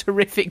the most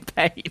horrific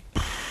pain.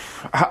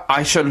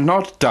 I shall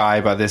not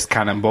die by this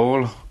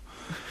cannonball.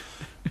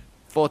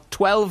 For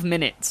 12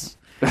 minutes.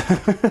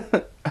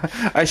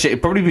 Actually,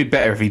 it'd probably be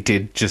better if he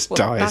did just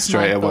die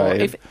straight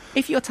away.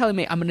 If you're telling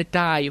me I'm going to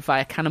die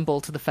via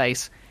cannonball to the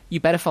face, you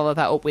better follow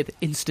that up with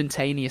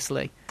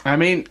instantaneously. I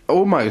mean,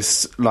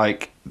 almost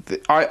like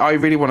I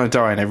really want to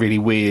die in a really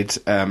weird,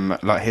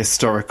 like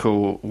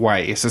historical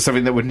way. So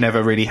something that would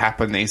never really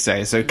happen these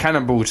days. So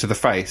cannonball to the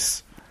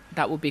face.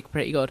 That would be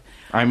pretty good.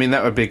 I mean,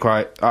 that would be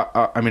quite.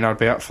 I mean, I'd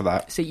be up for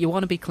that. See, you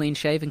want to be clean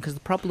shaven because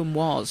the problem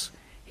was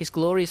his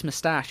glorious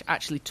moustache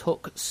actually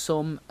took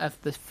some of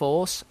the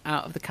force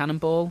out of the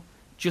cannonball,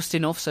 just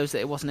enough so that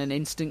it wasn't an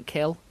instant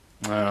kill.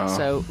 Oh.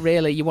 So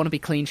really, you want to be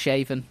clean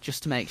shaven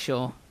just to make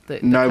sure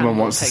that no one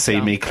wants to see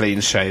me clean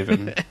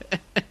shaven.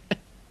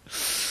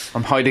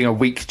 I'm hiding a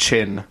weak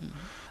chin.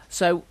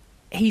 So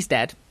he's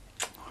dead.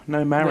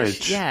 No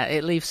marriage.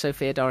 It leaves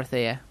Sophia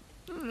Dorothea.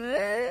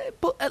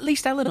 But at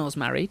least Eleanor's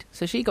married,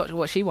 so she got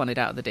what she wanted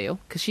out of the deal,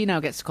 because she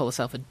now gets to call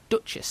herself a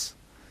duchess,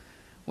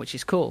 which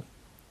is cool.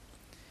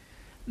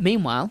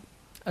 Meanwhile,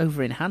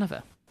 over in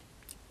Hanover,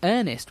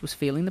 Ernest was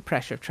feeling the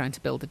pressure of trying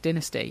to build a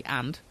dynasty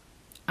and,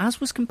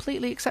 as was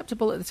completely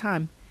acceptable at the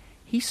time,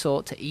 he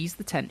sought to ease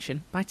the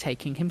tension by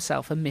taking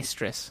himself a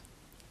mistress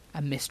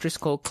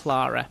called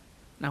Clara.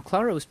 Now,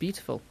 Clara was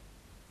beautiful.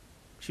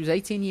 She was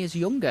 18 years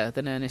younger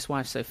than Ernest's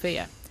wife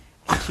Sophia,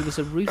 and she was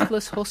a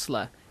ruthless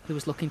hustler who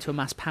was looking to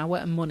amass power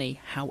and money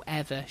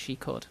however she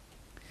could.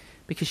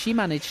 Because she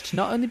managed to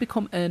not only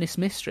become Ernest's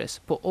mistress,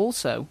 but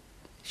also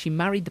she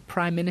married the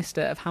Prime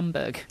Minister of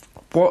Hamburg.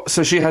 What?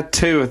 So she had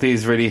two of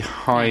these really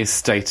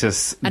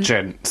high-status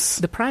gents.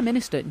 The Prime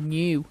Minister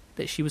knew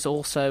that she was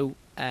also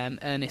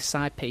Ernest's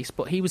side piece,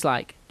 but he was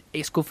like,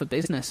 it's good for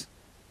business.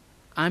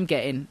 I'm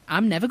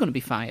never going to be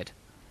fired.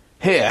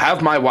 Here,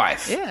 have my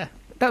wife. Yeah,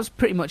 that was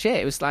pretty much it.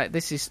 It was like,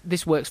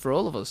 this works for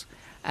all of us.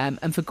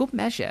 And for good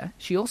measure,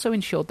 she also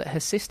ensured that her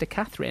sister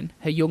Catherine,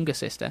 her younger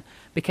sister,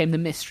 became the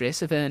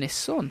mistress of Ernest's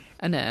son,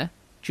 and heir,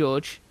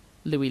 George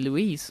Louis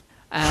Louise.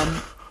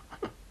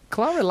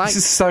 Clara liked...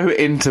 This is so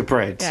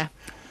interbred. Yeah.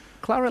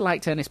 Clara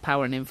liked Ernest's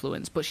power and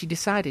influence, but she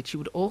decided she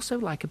would also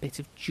like a bit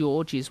of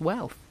George's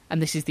wealth.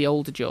 And this is the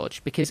older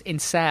George, because in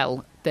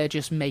Cell, they're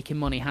just making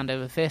money hand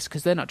over fist,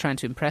 because they're not trying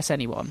to impress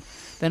anyone.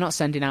 They're not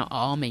sending out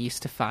armies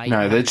to fight.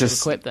 No, they're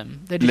just equip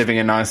them. They're just living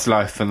a nice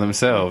life for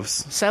themselves.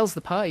 Cell's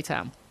the party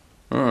town.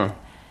 Oh.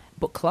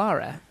 But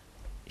Clara,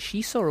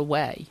 she saw a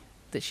way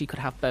that she could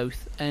have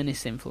both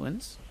Ernest's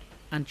influence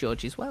and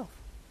George's wealth.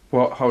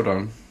 What? Hold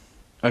on.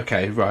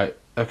 Okay, right.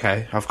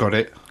 Okay, I've got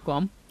it. Go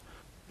on.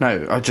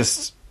 No,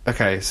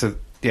 Okay, so,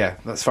 yeah,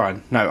 that's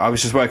fine. No, I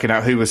was just working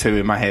out who was who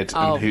in my head.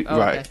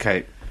 Right,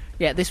 okay.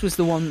 Yeah, this was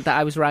the one that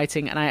I was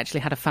writing, and I actually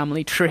had a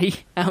family tree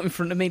out in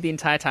front of me the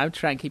entire time to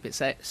try and keep it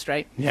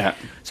straight. Yeah.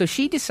 So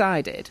she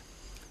decided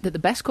that the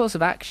best course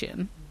of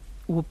action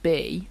would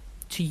be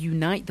to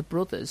unite the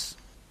brothers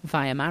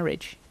via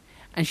marriage.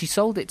 And she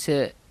sold it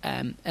to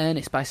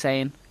Ernest by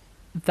saying,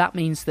 that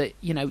means that,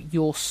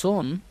 your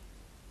son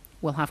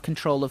will have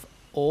control of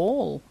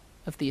all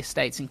of the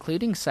estates,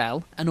 including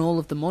Cell, and all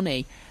of the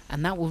money,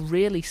 and that will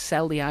really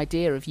sell the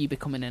idea of you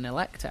becoming an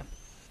elector.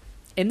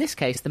 In this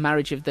case, the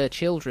marriage of their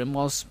children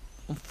was,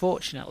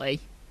 unfortunately,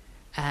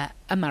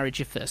 a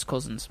marriage of first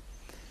cousins.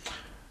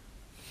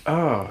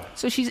 Oh.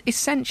 So she's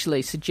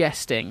essentially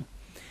suggesting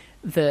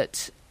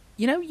that,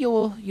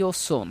 your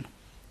son,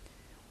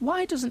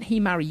 why doesn't he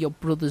marry your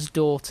brother's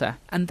daughter,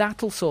 and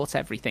that'll sort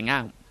everything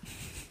out?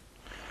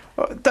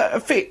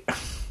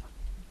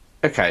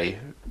 Okay.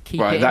 Keep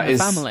right, it in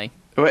the family.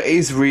 Well, it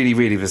is really,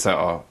 really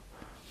bizarre.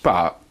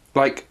 But,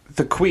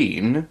 the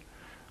Queen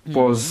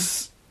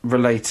was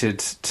related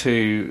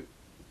to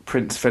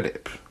Prince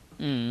Philip.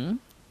 Mm.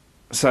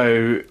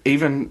 So,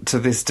 even to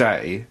this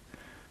day,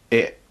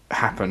 it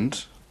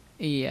happened.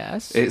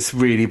 Yes. It's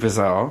really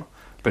bizarre,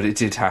 but it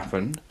did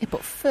happen. Yeah,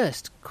 but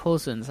first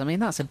cousins,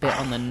 that's a bit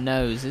on the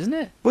nose, isn't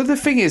it? Well, the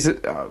thing is,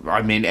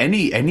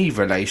 any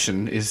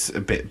relation is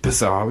a bit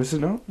bizarre, is it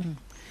not? Mm.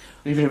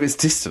 Even if it's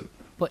distant.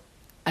 But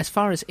as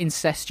far as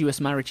incestuous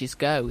marriages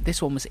go,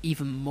 this one was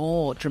even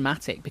more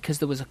dramatic because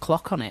there was a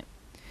clock on it.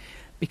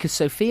 Because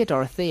Sophia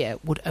Dorothea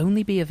would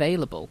only be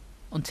available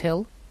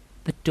until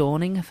the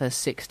dawning of her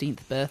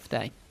 16th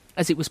birthday,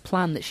 as it was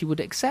planned that she would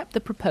accept the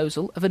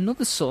proposal of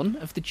another son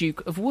of the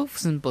Duke of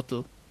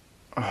Wolfenbüttel.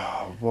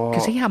 Oh, what?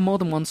 Because he had more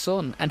than one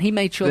son, and he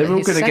made sure They're that all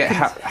his going to second...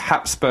 get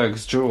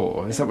Habsburg's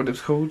jaw. Is that what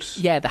it's called?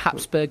 Yeah, the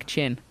Habsburg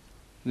chin.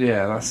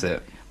 Yeah, that's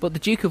it. But the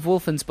Duke of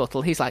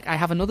Wolfenbüttel, he's like, I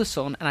have another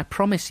son, and I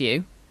promise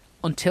you,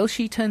 until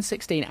she turns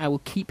 16, I will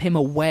keep him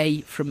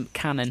away from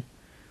Cannon.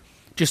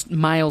 Just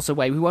miles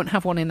away. We won't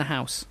have one in the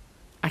house.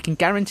 I can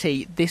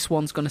guarantee this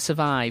one's going to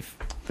survive.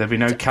 There'll be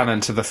no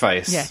cannon to the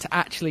face. Yeah, to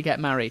actually get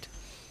married.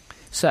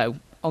 So,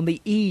 on the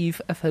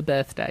eve of her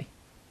birthday,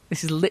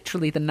 this is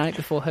literally the night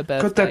before her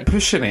birthday. God, they're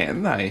pushing it,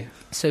 aren't they?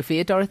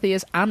 Sophia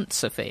Dorothea's Aunt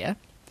Sophia,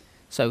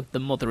 so the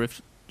mother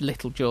of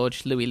little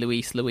George,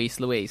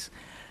 Louise,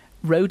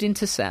 rode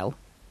into Cell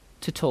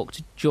to talk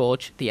to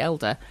George the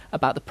Elder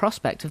about the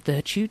prospect of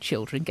their two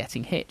children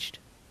getting hitched.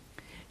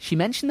 She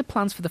mentioned the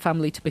plans for the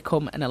family to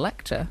become an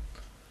elector,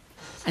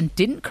 and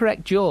didn't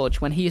correct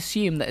George when he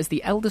assumed that as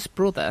the eldest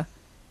brother,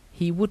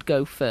 he would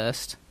go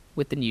first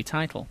with the new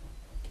title.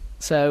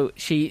 So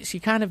she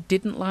kind of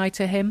didn't lie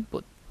to him,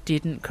 but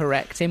didn't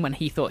correct him when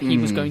he thought he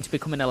was going to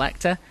become an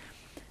elector.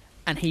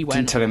 And he went...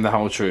 Didn't tell him the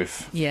whole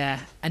truth.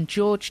 Yeah, and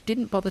George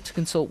didn't bother to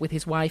consult with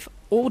his wife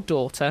or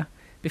daughter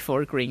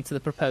before agreeing to the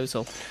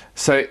proposal.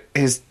 So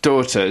his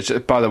daughter...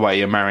 By the way,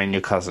 you're marrying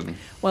your cousin.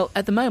 Well,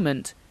 at the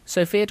moment,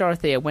 Sophia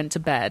Dorothea went to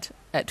bed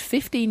at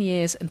 15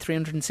 years and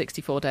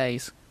 364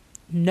 days,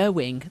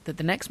 knowing that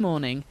the next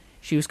morning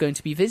she was going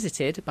to be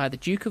visited by the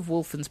Duke of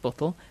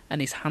Wolfenbüttel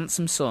and his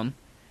handsome son,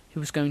 who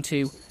was going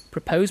to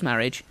propose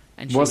marriage,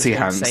 and she was he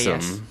going to say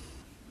yes. handsome?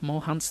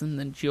 More handsome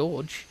than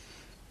George.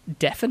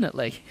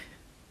 Definitely.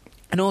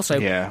 And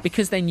also,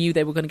 because they knew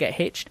they were going to get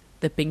hitched,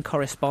 there'd been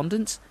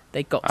correspondence,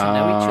 they got to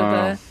know each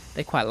other,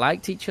 they quite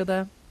liked each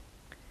other.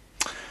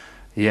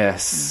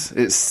 Yes,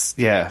 it's,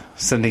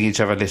 sending each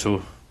other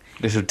little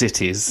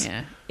ditties.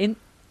 Yeah.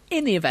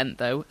 In the event,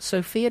 though,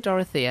 Sophia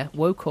Dorothea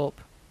woke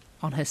up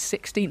on her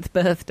 16th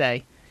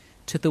birthday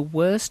to the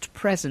worst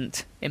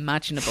present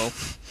imaginable.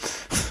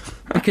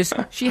 Because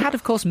she had,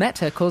 of course, met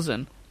her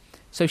cousin,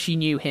 so she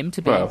knew him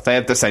to be... Well, they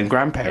had the same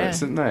grandparents,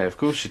 didn't they? Of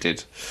course she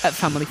did. At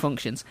family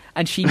functions.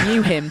 And she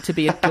knew him to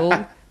be a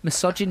dull,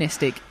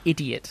 misogynistic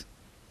idiot.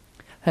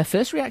 Her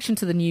first reaction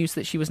to the news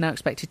that she was now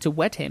expected to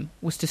wed him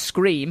was to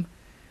scream,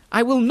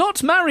 "I will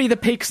not marry the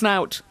pig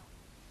snout!"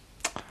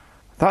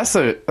 That's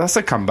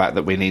a comeback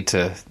that we need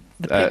to...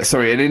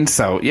 an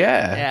insult,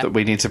 that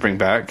we need to bring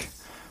back.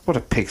 What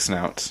a pig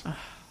snout.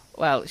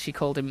 Well, she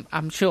called him...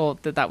 I'm sure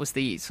that was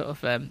the sort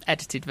of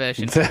edited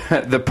version.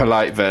 The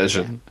polite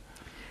version.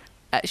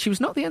 She was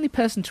not the only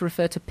person to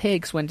refer to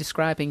pigs when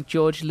describing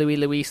George Louis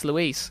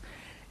Louis.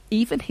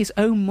 Even his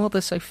own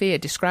mother, Sophia,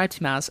 described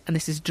him as, and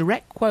this is a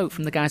direct quote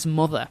from the guy's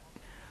mother,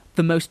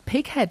 the most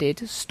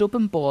pig-headed,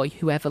 stubborn boy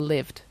who ever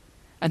lived,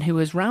 and who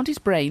has round his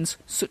brains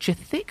such a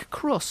thick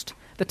crust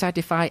that I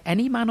defy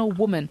any man or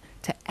woman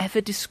to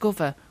ever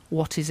discover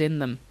what is in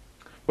them.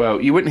 Well,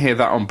 you wouldn't hear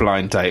that on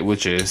Blind Date,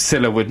 would you?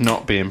 Scylla would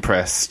not be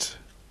impressed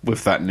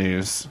with that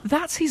news.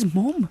 That's his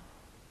mum.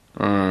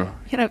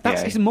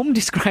 That's his mum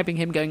describing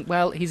him, going,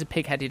 well, he's a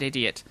pig-headed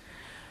idiot.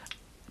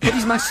 But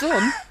he's my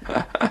son.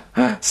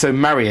 So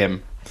marry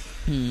him.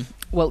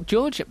 Well,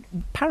 George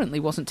apparently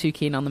wasn't too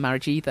keen on the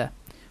marriage either,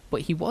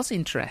 but he was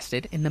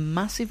interested in the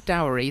massive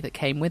dowry that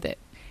came with it.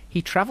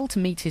 He travelled to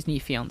meet his new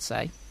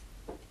fiancée,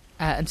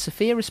 and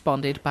Sophia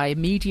responded by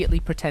immediately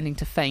pretending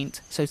to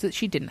faint so that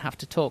she didn't have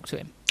to talk to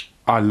him.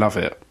 I love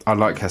it. I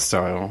like her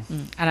style.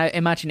 And I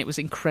imagine it was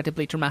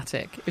incredibly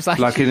dramatic. It was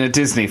like in a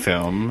Disney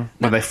film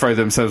when they throw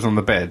themselves on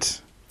the bed.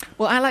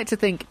 Well, I like to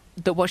think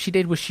that what she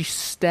did was she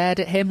stared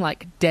at him,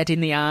 like, dead in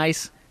the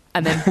eyes,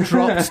 and then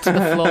dropped to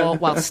the floor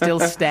while still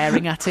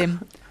staring at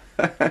him.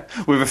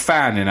 With a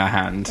fan in her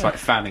hand, like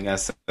fanning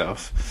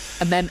herself.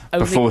 And then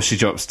before she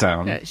drops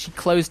down. She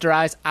closed her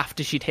eyes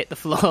after she'd hit the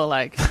floor,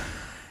 like,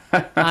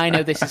 I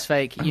know this is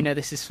fake, you know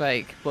this is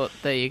fake, but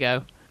there you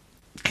go.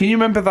 Can you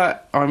remember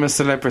that I'm a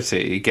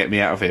Celebrity, Get Me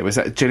Out of Here? Was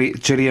that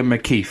Gillian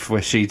McKeith,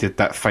 where she did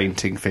that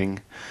fainting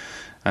thing?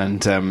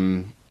 And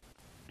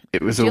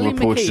it was all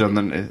reported McKeith,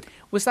 on the...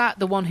 Was that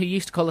the one who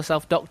used to call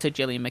herself Dr.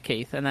 Gillian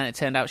McKeith, and then it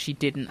turned out she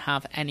didn't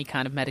have any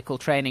kind of medical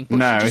training? But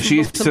no, she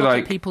used to look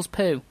like... at people's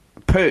poo.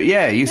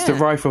 Used to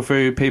rifle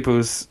through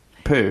people's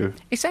poo.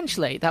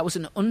 Essentially, that was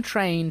an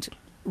untrained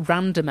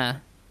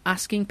randomer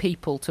asking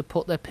people to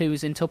put their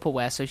poos in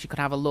Tupperware so she could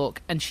have a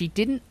look, and she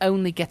didn't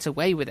only get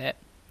away with it,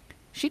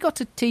 she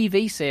got a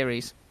TV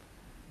series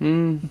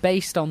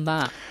based on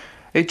that.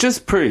 It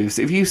just proves,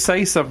 if you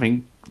say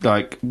something,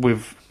 like,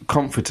 with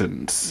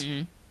confidence...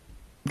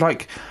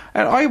 Like,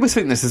 and I always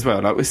think this as well,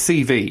 like with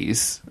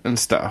CVs and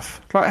stuff.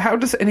 Like, how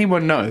does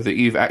anyone know that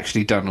you've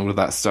actually done all of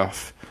that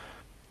stuff?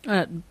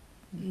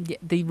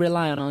 They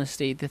rely on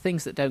honesty. The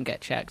things that don't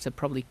get checked are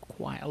probably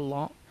quite a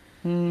lot.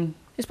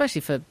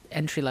 Especially for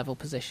entry-level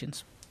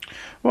positions.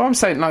 Well, I'm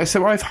saying, like,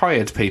 so I've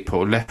hired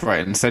people left,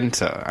 right and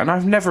centre, and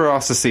I've never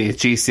asked to see a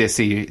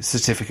GCSE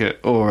certificate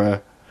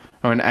or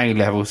an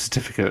A-level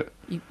certificate.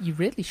 You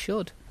really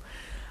should.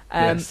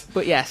 Yes.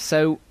 But yes,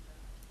 so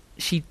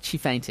she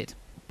fainted.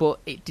 But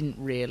it didn't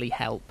really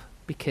help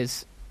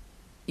because,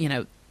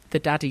 the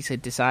daddies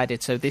had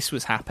decided, so this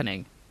was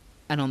happening.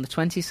 And on the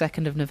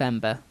 22nd of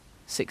November,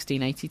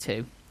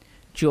 1682,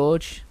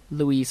 George,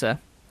 Louisa,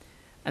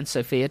 and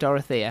Sophia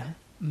Dorothea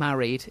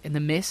married in the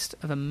midst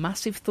of a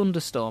massive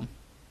thunderstorm.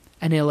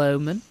 An ill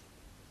omen,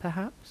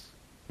 perhaps?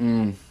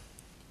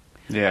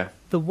 Yeah.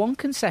 The one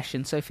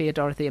concession Sophia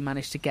Dorothea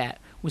managed to get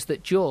was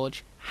that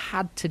George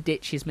had to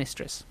ditch his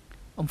mistress.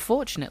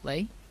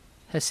 Unfortunately,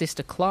 her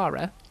sister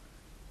Clara,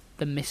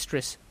 the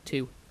mistress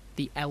to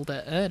the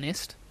elder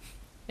Ernest,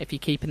 if you're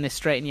keeping this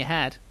straight in your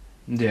head.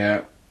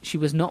 Yeah. She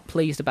was not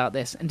pleased about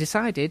this and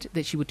decided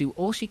that she would do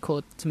all she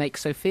could to make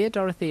Sophia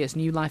Dorothea's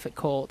new life at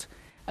court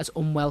as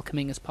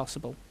unwelcoming as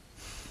possible.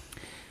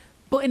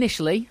 But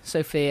initially,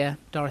 Sophia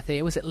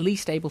Dorothea was at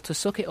least able to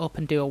suck it up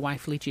and do her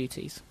wifely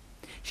duties.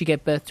 She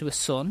gave birth to a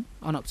son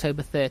on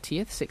October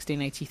 30th,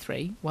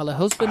 1683, while her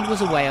husband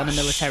was away on a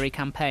military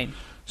campaign.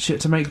 She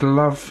had to make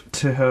love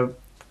to her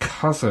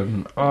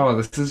cousin. Oh,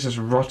 this is just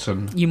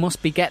rotten. You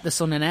must beget the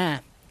son and heir.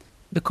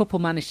 The couple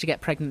managed to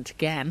get pregnant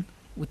again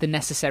with the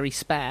necessary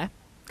spare,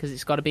 because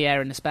it's got to be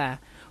heir and a spare.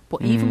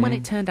 But even when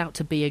it turned out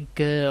to be a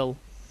girl,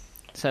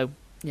 so,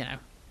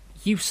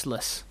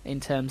 useless in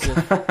terms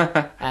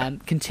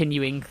of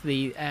continuing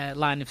the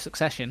line of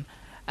succession,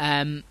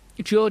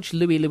 George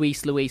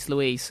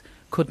Louis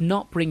could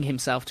not bring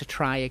himself to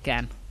try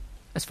again.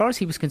 As far as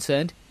he was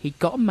concerned, he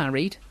got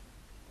married,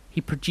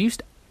 he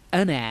produced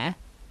an heir,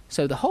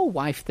 so the whole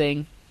wife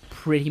thing,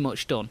 pretty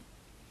much done.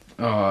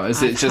 Oh,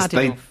 is it just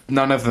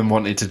none of them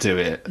wanted to do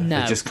it?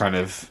 No. They just kind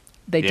of...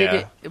 They did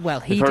it... Well,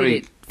 he did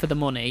it for the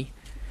money,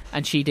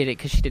 and she did it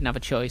because she didn't have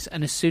a choice.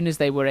 And as soon as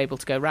they were able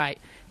to go, right,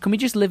 can we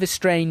just live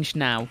estranged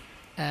now?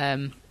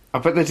 I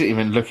bet they didn't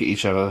even look at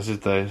each other,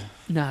 did they?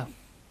 No.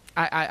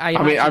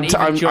 I mean,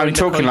 I'm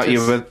talking like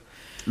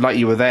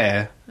you were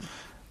there.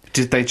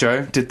 Did they,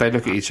 Joe? Did they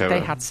look at each other?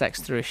 They had sex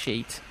through a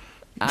sheet.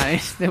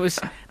 There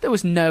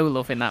was no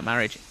love in that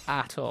marriage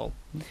at all.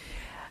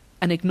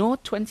 An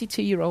ignored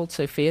 22-year-old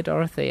Sophia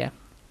Dorothea,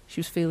 she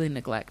was feeling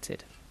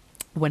neglected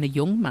when a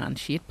young man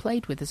she had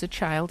played with as a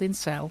child in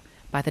Cell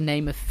by the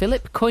name of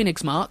Philip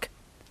Koenigsmark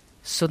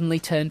suddenly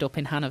turned up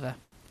in Hanover.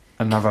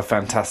 Another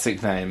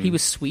fantastic name. He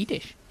was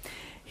Swedish.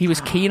 He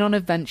was keen on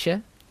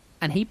adventure,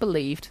 and he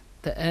believed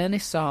that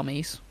Ernest's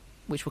armies,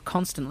 which were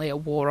constantly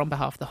at war on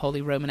behalf of the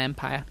Holy Roman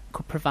Empire,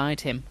 could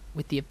provide him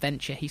with the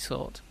adventure he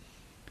sought.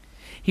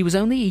 He was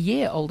only a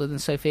year older than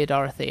Sophia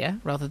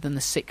Dorothea, rather than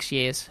the 6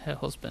 years her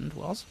husband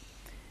was.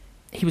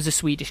 He was a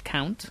Swedish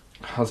count,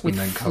 with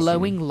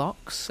flowing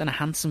locks and a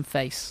handsome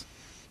face.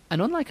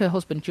 And unlike her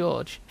husband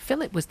George,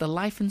 Philip was the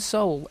life and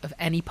soul of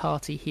any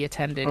party he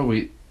attended.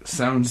 Oh,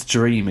 sounds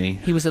dreamy.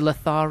 He was a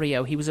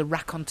Lothario, he was a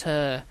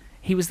raconteur.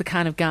 He was the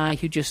kind of guy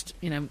who just,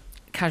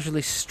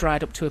 casually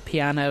stride up to a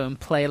piano and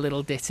play a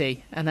little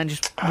ditty and then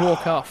just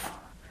walk off.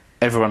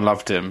 Everyone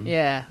loved him.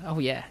 Yeah, oh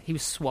yeah, he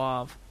was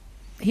suave.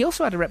 He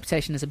also had a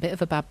reputation as a bit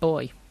of a bad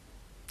boy,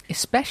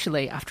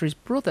 especially after his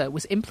brother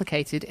was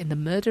implicated in the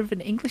murder of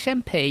an English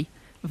MP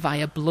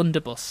via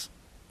blunderbuss.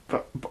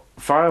 But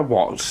via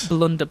what?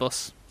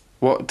 Blunderbuss.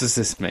 What does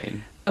this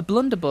mean? A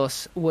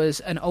blunderbuss was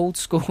an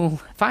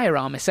old-school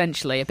firearm,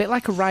 essentially, a bit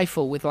like a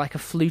rifle with like a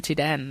fluted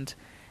end,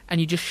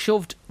 and you just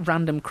shoved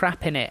random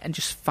crap in it and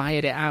just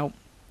fired it out.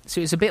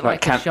 So it was a bit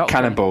like a shotgun.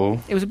 Cannibal.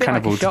 It was a bit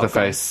cannibal like a to the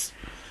shotgun. face.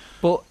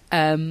 But,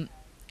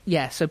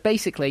 so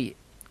basically,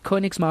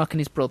 Königsmarck and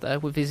his brother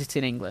were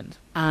visiting England,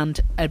 and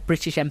a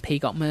British MP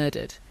got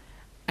murdered.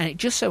 And it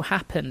just so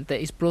happened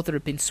that his brother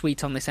had been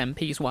sweet on this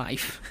MP's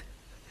wife.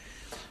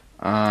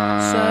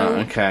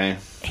 Okay.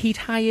 He'd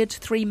hired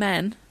 3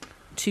 men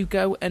to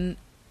go and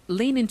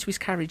lean into his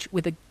carriage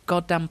with a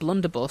goddamn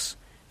blunderbuss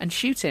and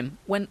shoot him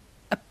when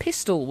a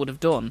pistol would have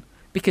done,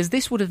 because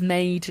this would have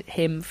made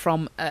him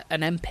from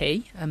an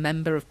MP, a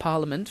member of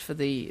Parliament for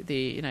the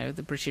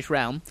British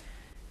realm,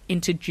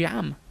 into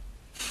jam.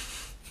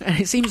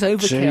 And it seems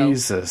overkill.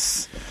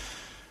 Jesus.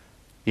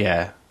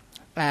 Yeah.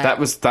 That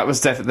was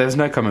definitely. There was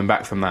no coming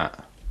back from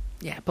that.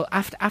 Yeah, but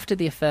after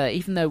the affair,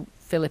 even though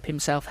Philip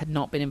himself had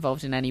not been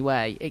involved in any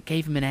way, it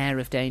gave him an air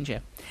of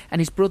danger.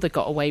 And his brother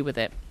got away with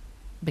it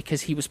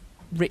because he was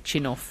rich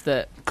enough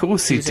that of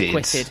course he was did.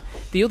 acquitted.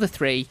 The other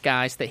 3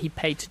 guys that he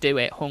paid to do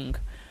it hung,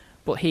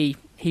 but he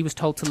was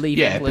told to leave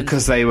England. Yeah,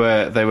 because they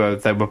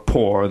were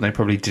poor and they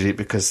probably did it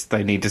because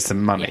they needed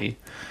some money.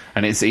 Yeah.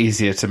 And it's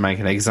easier to make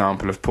an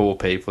example of poor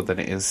people than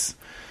it is.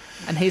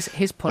 And his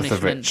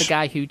punishment, the the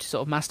guy who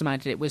sort of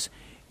masterminded it, was,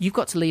 you've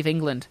got to leave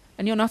England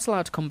and you're not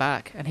allowed to come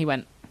back. And he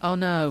went, oh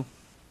no.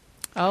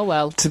 Oh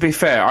well. To be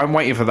fair, I'm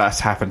waiting for that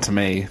to happen to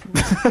me.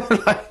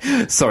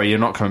 Sorry, you're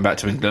not coming back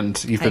to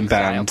England. You've been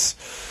banned.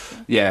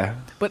 Yeah.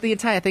 But the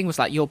entire thing was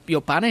like,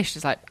 you're banished.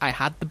 It's like, I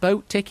had the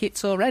boat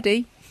tickets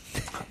already.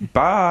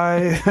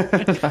 Bye.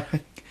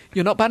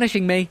 You're not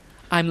banishing me.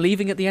 I'm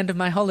leaving at the end of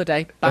my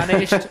holiday.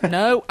 Banished.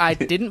 No, I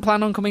didn't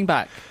plan on coming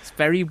back. It's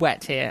very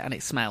wet here and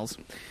it smells.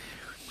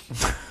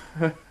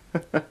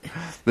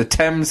 The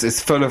Thames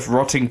is full of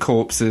rotting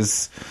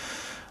corpses.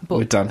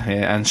 We're done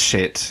here. And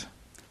shit.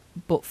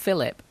 But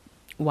Philip,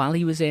 while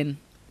he was in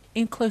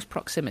close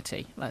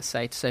proximity, let's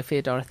say, to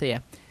Sophia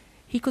Dorothea,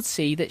 he could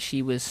see that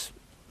she was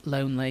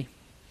lonely.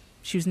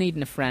 She was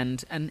needing a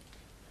friend, and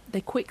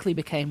they quickly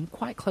became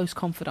quite close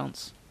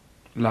confidants.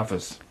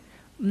 Lovers.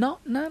 No,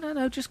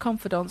 just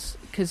confidants,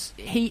 because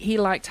he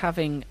liked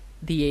having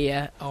the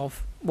ear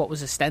of what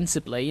was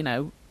ostensibly,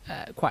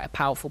 quite a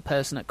powerful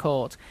person at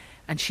court,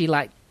 and she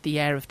liked the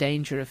air of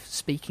danger of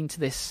speaking to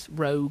this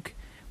rogue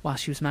while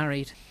she was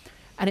married.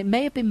 And it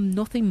may have been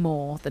nothing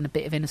more than a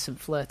bit of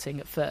innocent flirting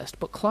at first,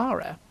 but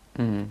Clara,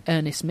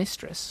 Ernest's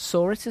mistress,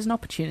 saw it as an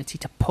opportunity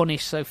to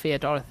punish Sophia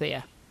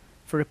Dorothea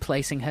for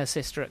replacing her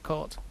sister at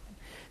court.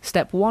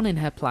 Step 1 in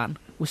her plan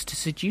was to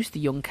seduce the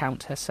young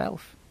count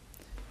herself.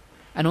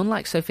 And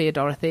unlike Sophia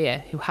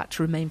Dorothea, who had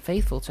to remain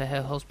faithful to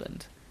her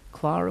husband,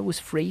 Clara was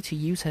free to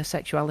use her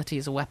sexuality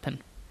as a weapon,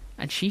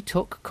 and she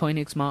took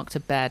Königsmarck to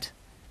bed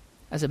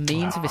as a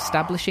means of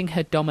establishing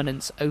her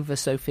dominance over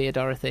Sophia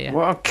Dorothea.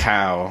 What a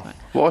cow.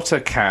 What a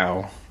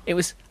cow. It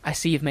was, I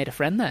see you've made a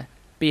friend there.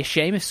 Be a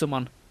shame if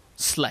someone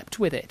slept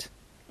with it.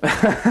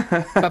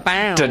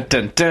 Ba-bow. Dun,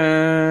 dun,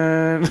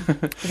 dun.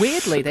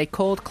 Weirdly, they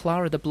called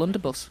Clara the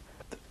blunderbuss.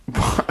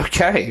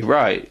 Okay,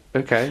 right.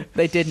 Okay.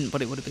 They didn't,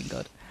 but it would have been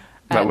good.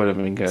 That would have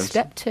been good.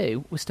 Step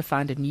 2 was to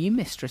find a new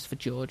mistress for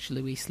George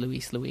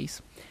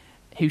Louis,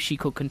 who she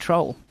could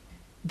control.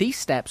 These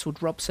steps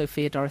would rob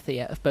Sophia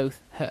Dorothea of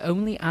both her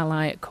only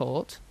ally at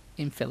court,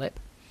 in Philip,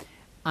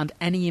 and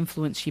any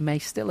influence she may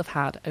still have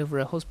had over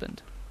her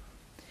husband.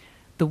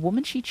 The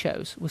woman she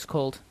chose was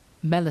called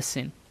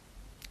Melusine,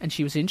 and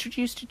she was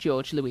introduced to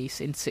George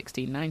Louis in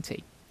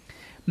 1690.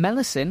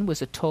 Melusine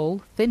was a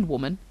tall, thin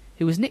woman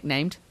who was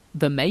nicknamed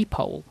the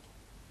Maypole.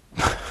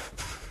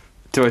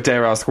 Do I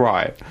dare ask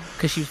why?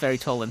 Because she was very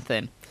tall and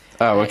thin.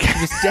 Oh, okay. She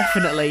was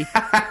definitely...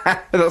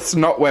 That's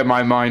not where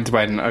my mind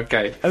went,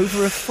 okay.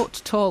 Over a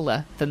foot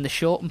taller than the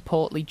short and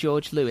portly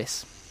George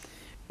Louis.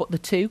 But the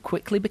two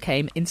quickly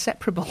became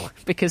inseparable,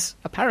 because,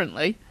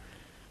 apparently,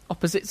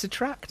 opposites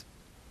attract.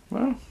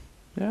 Well,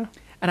 yeah.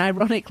 And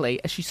ironically,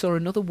 as she saw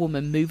another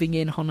woman moving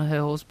in on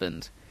her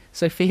husband,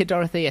 Sophia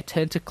Dorothea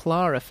turned to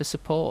Clara for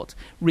support,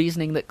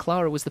 reasoning that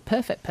Clara was the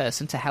perfect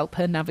person to help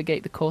her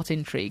navigate the court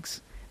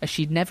intrigues, as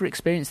she'd never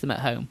experienced them at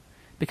home.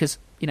 Because,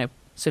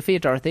 Sophia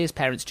Dorothea's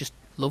parents just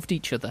loved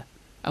each other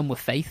and were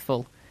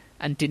faithful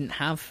and didn't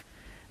have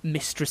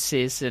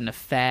mistresses and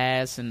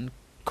affairs and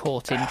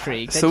court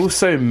intrigues. It's all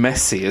so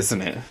messy,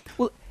 isn't it?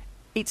 Well,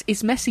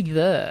 it's messy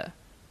there,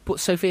 but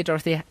Sophia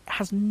Dorothea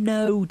has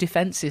no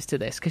defences to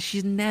this because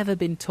she's never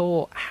been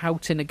taught how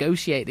to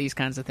negotiate these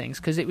kinds of things,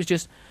 because it was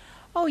just,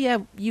 oh yeah,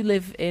 you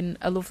live in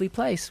a lovely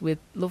place with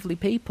lovely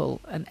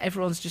people, and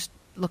everyone's just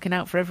looking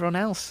out for everyone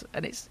else,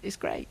 and it's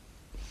great.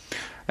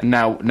 And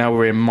now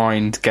we're in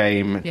mind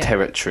game Yeah.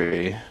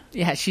 territory.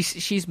 Yeah,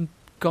 she's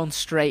gone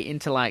straight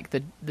into like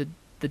the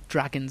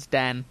dragon's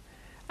den,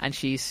 and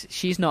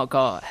she's not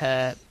got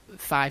her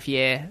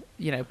 5-year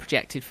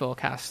projected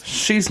forecast.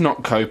 She's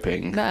not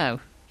coping. No,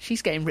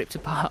 she's getting ripped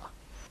apart.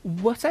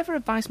 Whatever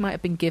advice might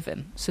have been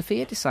given,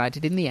 Sophia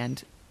decided in the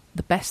end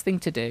the best thing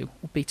to do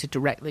would be to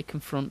directly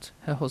confront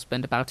her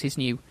husband about his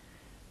new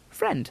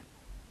friend.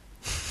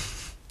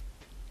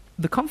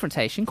 The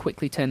confrontation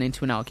quickly turned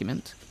into an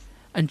argument,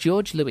 and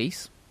George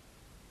Louis,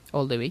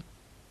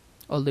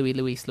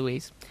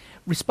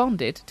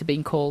 responded to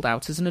being called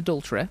out as an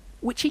adulterer,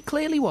 which he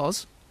clearly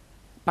was,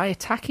 by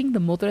attacking the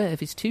mother of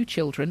his 2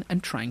 children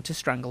and trying to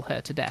strangle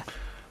her to death.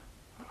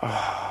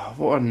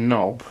 What a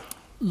knob.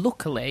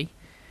 Luckily,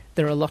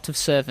 there are a lot of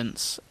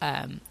servants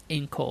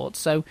in court,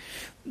 so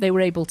they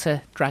were able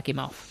to drag him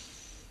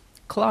off.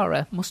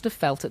 Clara must have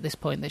felt at this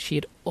point that she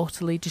had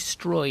utterly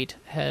destroyed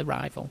her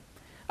rival.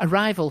 A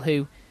rival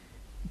who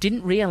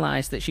didn't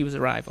realise that she was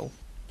a rival.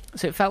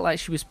 So it felt like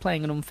she was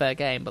playing an unfair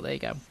game, but there you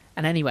go.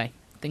 And anyway,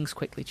 things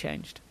quickly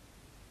changed.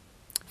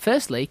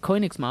 Firstly,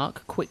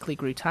 Königsmarck quickly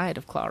grew tired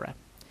of Clara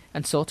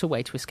and sought a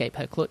way to escape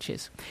her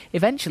clutches.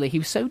 Eventually, he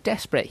was so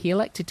desperate he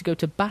elected to go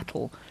to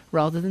battle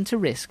rather than to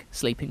risk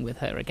sleeping with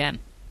her again.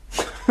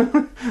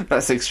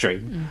 That's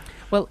extreme.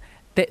 Well,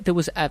 there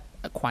was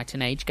quite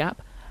an age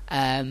gap.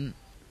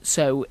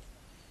 So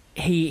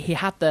he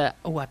had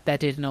I've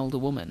bedded an older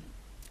woman.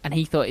 And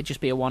he thought it'd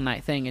just be a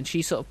one-night thing. And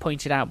she sort of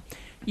pointed out,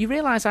 you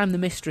realise I'm the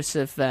mistress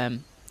of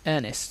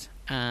Ernest,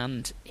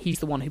 and he's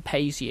the one who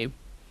pays you.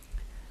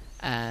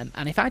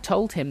 And if I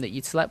told him that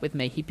you'd slept with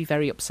me, he'd be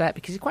very upset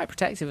because he's quite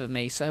protective of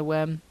me. So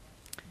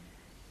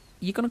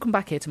you're going to come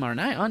back here tomorrow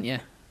night, aren't you?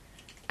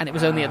 And it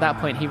was only at that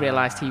point he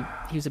realised he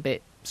was a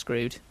bit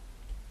screwed.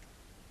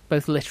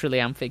 Both literally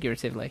and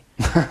figuratively.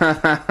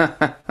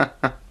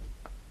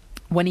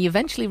 When he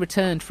eventually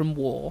returned from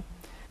war,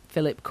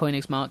 Philip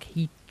Königsmarck,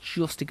 he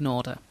just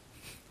ignored her.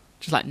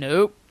 Just like,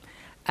 nope.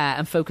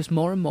 And focused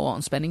more and more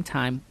on spending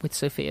time with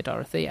Sophia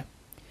Dorothea.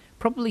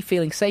 Probably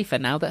feeling safer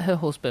now that her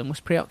husband was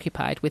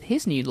preoccupied with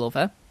his new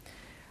lover.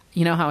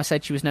 You know how I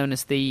said she was known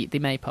as the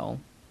Maypole?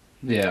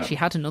 Yeah. She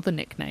had another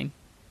nickname.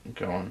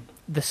 Go on.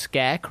 The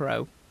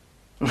Scarecrow.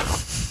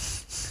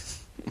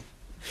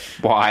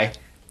 Why?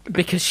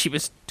 Because she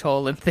was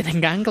tall and thin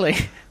and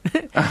gangly.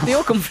 They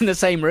all come from the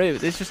same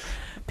root. It's just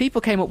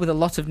people came up with a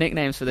lot of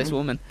nicknames for this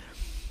woman.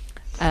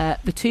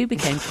 The two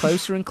became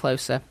closer and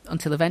closer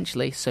until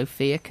eventually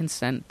Sophia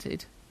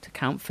consented to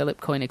Count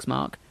Philip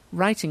Königsmarck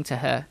writing to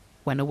her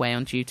when away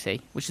on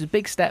duty, which is a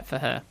big step for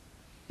her.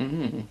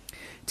 Mm.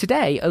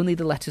 Today, only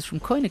the letters from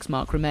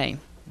Königsmarck remain.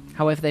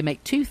 However, they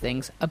make 2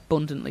 things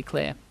abundantly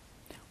clear.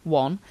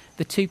 1,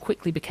 the 2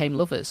 quickly became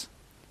lovers.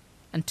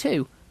 And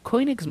 2,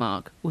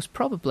 Königsmarck was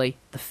probably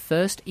the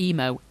first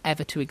emo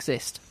ever to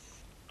exist.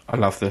 I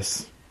love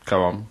this.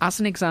 Go on. As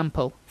an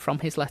example from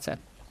his letter,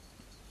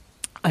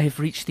 I have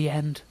reached the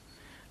end,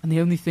 and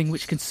the only thing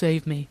which can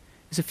save me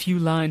is a few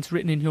lines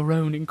written in your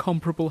own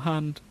incomparable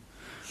hand.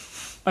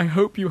 I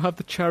hope you have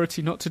the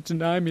charity not to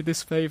deny me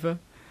this favour,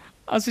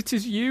 as it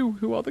is you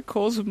who are the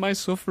cause of my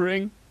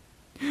suffering.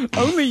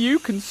 Only you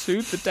can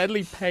soothe the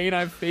deadly pain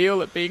I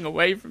feel at being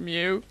away from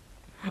you.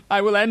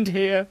 I will end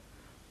here,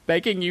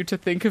 begging you to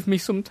think of me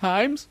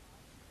sometimes,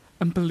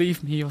 and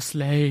believe me your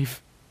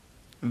slave.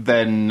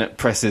 Then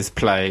presses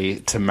play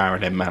to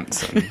Marilyn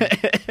Manson.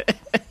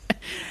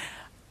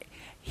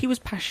 He was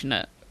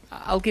passionate,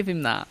 I'll give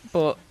him that,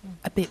 but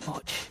a bit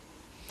much.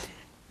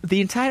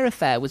 The entire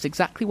affair was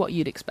exactly what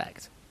you'd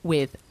expect,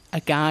 with a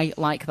guy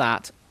like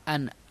that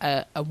and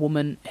a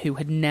woman who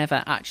had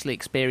never actually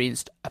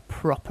experienced a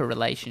proper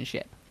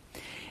relationship.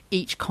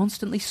 Each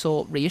constantly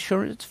sought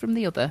reassurance from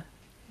the other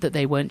that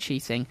they weren't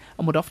cheating,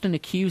 and would often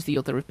accuse the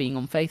other of being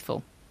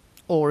unfaithful,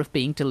 or of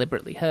being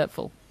deliberately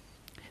hurtful.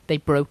 They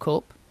broke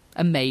up,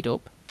 and made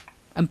up,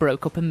 and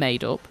broke up and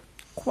made up,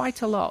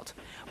 quite a lot.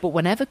 But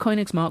whenever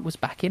Königsmarck was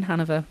back in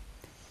Hanover,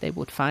 they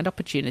would find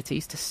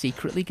opportunities to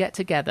secretly get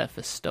together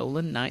for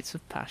stolen nights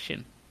of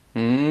passion.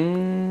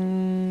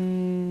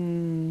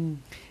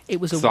 It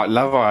was It's like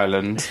Love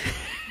Island.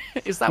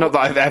 Is that Not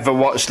that I've ever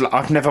watched.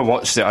 I've never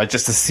watched it. I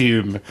just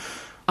assume.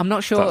 I'm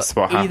not sure That's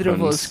what either of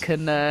happens. us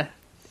can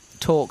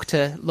talk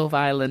to Love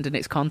Island and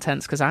its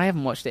contents, because I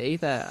haven't watched it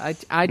either.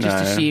 I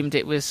just No. assumed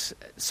it was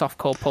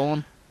softcore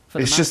porn. For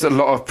the It's just a masses.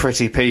 lot of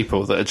pretty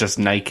people that are just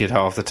naked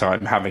half the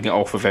time, having it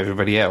off with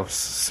everybody else.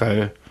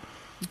 So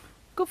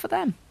Good for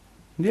them.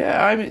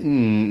 yeah, I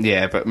mean,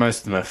 yeah, but most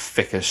of them are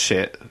thick as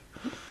shit.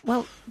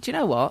 Well, do you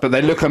know what? But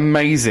they look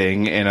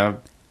amazing in a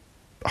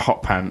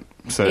hot pant,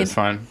 so it's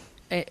fine.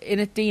 In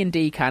a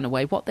D&D kind of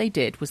way, what they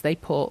did was they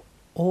put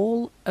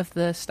all of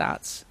the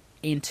stats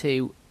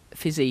into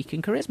physique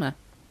and charisma.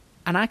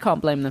 And I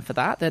can't blame them for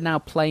that. They're now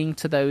playing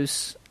to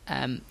those,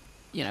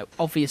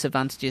 obvious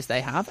advantages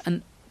they have,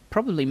 and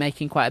probably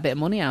making quite a bit of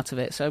money out of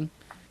it. So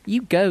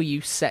you go,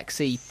 you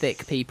sexy,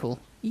 thick people.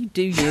 You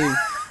do you.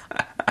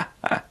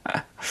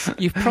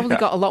 You've probably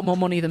got a lot more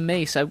money than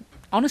me, so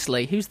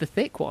honestly, who's the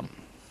thick one?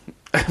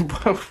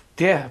 Well,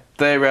 yeah,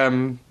 they're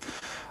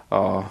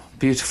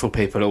beautiful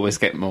people always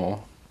get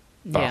more.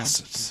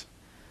 Bastards. Yeah.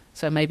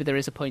 So maybe there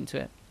is a point to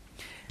it.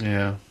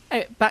 Yeah.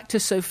 Back to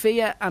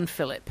Sophia and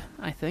Philip,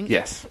 I think.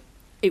 Yes.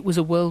 It was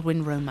a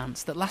whirlwind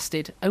romance that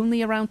lasted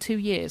only around 2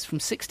 years, from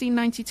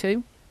 1692 to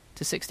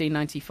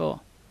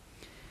 1694.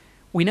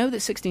 We know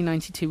that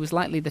 1692 was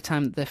likely the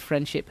time that their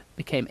friendship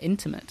became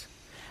intimate,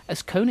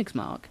 as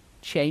Königsmarck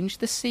changed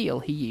the seal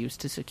he used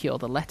to secure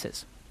the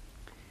letters.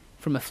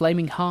 From a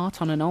flaming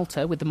heart on an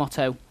altar with the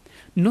motto,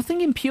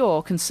 "Nothing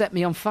impure can set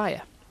me on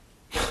fire,"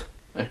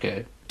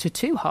 Okay. to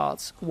 2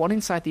 hearts, one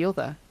inside the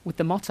other, with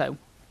the motto,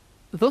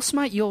 "Thus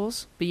might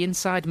yours be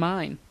inside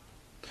mine."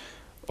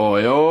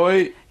 Oi,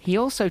 oi. He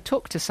also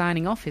took to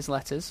signing off his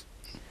letters,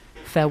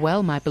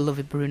 "Farewell, my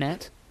beloved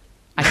brunette.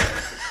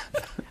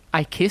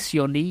 I kiss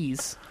your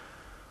knees."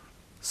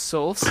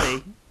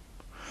 Saucy.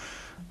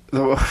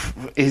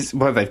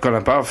 Well, they've gone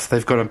above.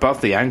 They've gone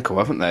above the ankle,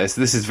 haven't they?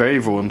 So this is very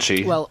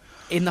raunchy. Well,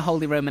 in the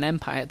Holy Roman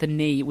Empire, the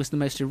knee was the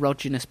most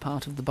erogenous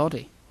part of the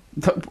body.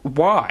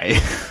 Why?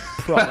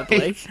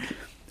 Probably.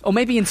 Or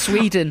maybe in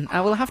Sweden.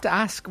 I will have to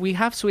ask. We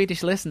have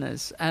Swedish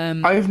listeners.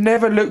 I've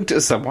never looked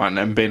at someone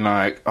and been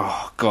like,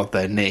 oh, God,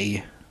 their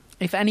knee.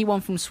 If anyone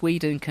from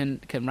Sweden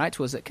can write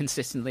to us at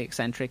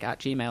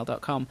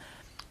consistentlyeccentric@gmail.com.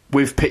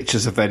 With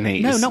pictures of their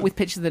knees. No, not with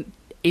pictures.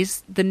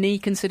 Is the knee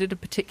considered a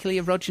particularly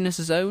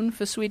erogenous zone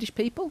for Swedish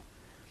people?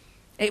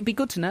 It'd be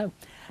good to know.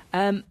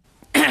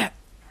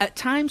 At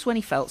times when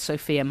he felt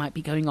Sophia might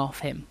be going off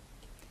him,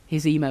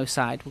 his emo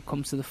side would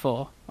come to the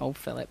fore, old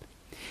Philip.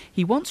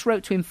 He once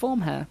wrote to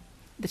inform her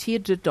that he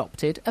had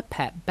adopted a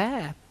pet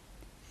bear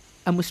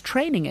and was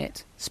training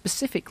it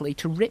specifically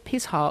to rip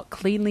his heart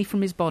cleanly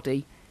from his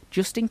body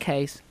just in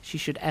case she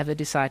should ever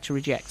decide to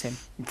reject him.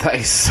 That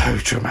is so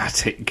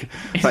dramatic.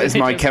 That is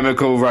My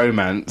Chemical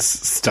Romance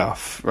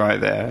stuff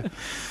right there.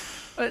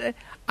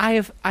 I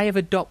have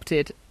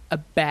adopted a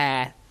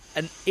bear,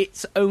 and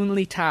its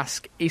only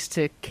task is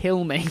to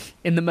kill me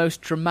in the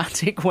most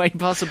dramatic way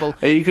possible.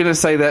 Are you going to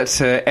say that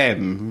to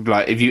M?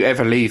 Like, if you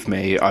ever leave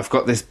me, I've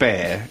got this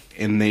bear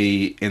in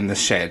the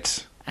shed.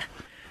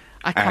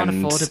 I can't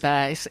afford a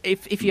bear.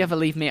 If you ever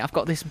leave me, I've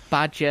got this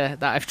badger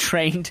that I've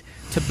trained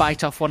to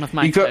bite off one of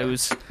my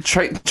toes.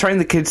 Train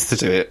the kids to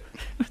do it.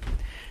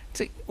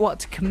 To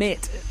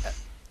commit?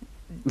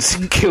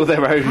 Kill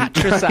their own.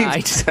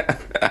 Patricide.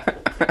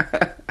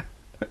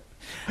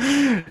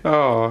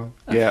 Oh,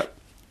 yeah.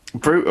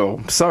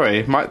 Brutal.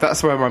 Sorry,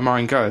 that's where my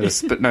mind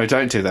goes. But no,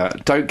 don't do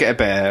that. Don't get a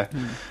bear.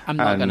 I'm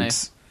not going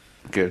to.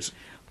 Good.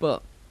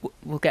 But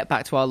we'll get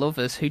back to our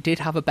lovers who did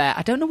have a bear.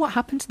 I don't know what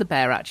happened to the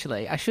bear,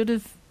 actually. I should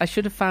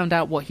have found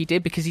out what he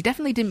did, because he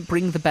definitely didn't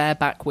bring the bear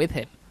back with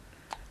him.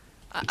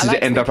 Did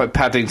it end up at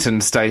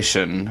Paddington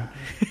Station?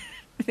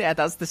 Yeah,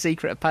 that's the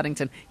secret of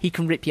Paddington. He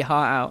can rip your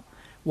heart out.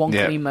 One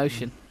clean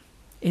motion.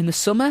 In the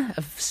summer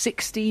of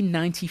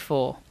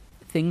 1694,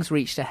 things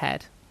reached a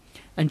head,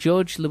 and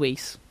George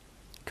Louis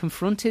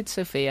confronted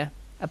Sophia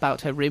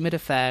about her rumoured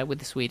affair with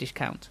the Swedish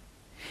count.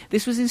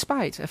 This was in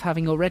spite of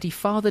having already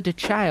fathered a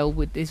child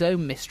with his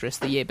own mistress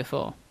the year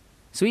before.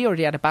 So he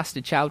already had a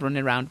bastard child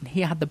running around, and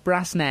he had the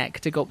brass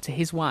neck to go up to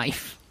his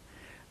wife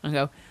and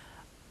go,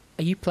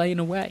 "Are you playing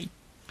away?"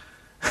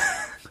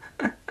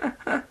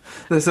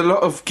 There's a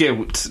lot of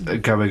guilt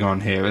going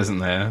on here, isn't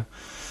there?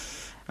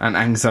 And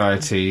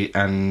anxiety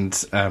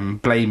and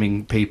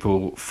blaming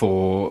people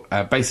for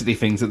basically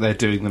things that they're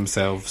doing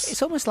themselves.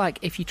 It's almost like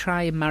if you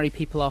try and marry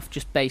people off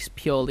just based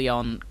purely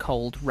on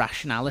cold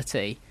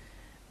rationality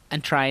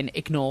and try and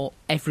ignore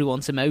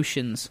everyone's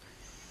emotions,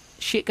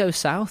 shit goes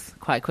south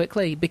quite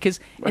quickly.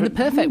 Because in the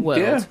perfect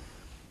world,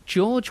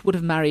 George would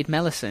have married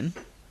Melisande,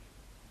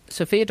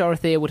 Sophia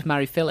Dorothea would have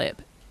married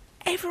Philip.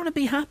 Everyone would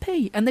be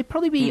happy, and they'd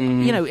probably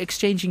be,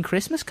 exchanging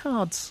Christmas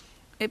cards.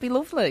 It'd be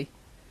lovely.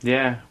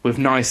 Yeah, with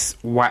nice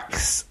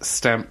wax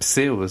stamp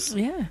seals.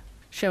 Yeah,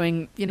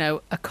 showing,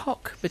 a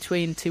cock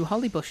between 2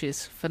 holly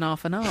bushes for nar.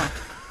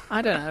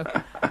 I don't know.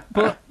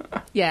 But,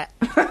 yeah,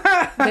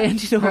 they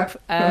ended up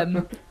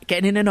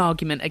getting in an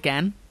argument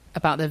again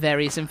about their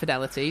various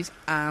infidelities,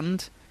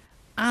 and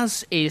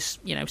as is,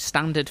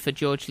 standard for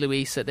George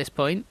Louis at this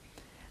point,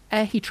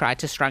 he tried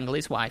to strangle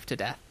his wife to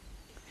death.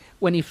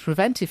 When he was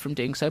prevented from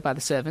doing so by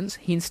the servants,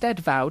 he instead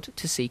vowed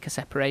to seek a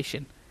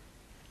separation.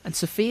 And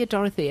Sophia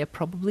Dorothea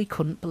probably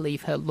couldn't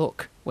believe her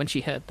luck when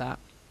she heard that.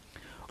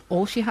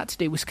 All she had to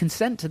do was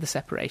consent to the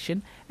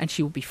separation, and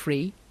she would be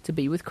free to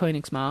be with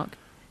Königsmarck,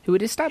 who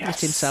had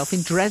established himself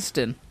in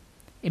Dresden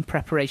in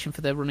preparation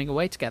for their running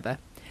away together,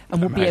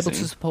 and would be able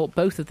to support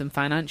both of them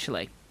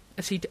financially,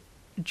 as he'd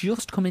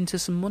just come into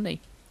some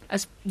money,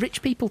 as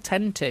rich people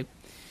tend to.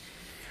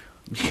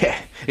 Yeah,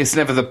 it's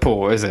never the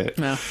poor, is it?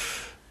 No.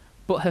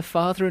 But her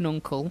father and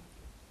uncle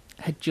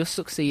had just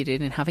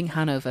succeeded in having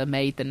Hanover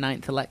made the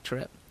 9th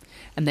electorate,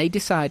 and they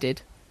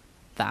decided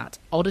that,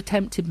 odd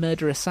attempted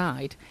murder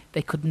aside,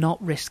 they could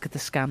not risk the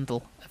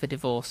scandal of a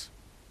divorce.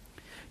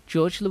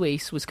 George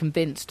Louis was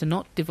convinced to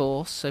not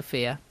divorce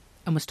Sophia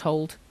and was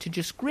told to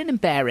just grin and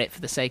bear it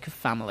for the sake of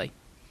family.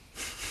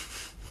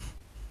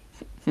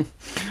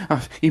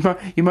 You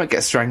might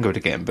get strangled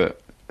again,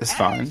 but it's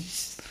fine.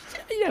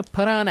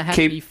 Put on a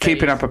happy face.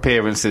 Keeping up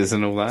appearances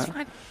and all that. It's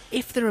fine.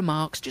 If there are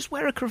marks, just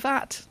wear a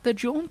cravat. They're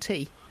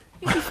jaunty.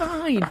 You'll be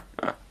fine.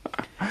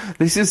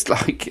 This is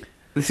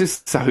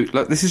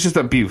just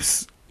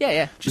abuse.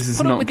 Yeah. Just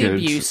put up with the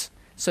abuse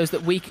so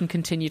that we can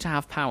continue to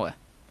have power.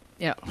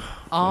 Yeah.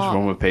 What's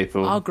wrong with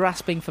people? Our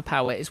grasping for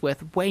power is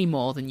worth way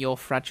more than your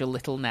fragile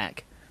little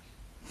neck.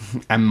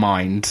 And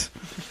mind.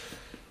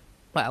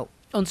 Well,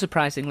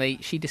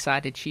 unsurprisingly, she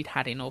decided she'd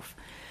had enough,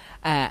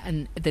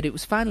 and that it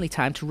was finally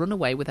time to run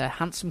away with her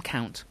handsome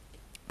count.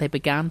 They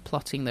began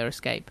plotting their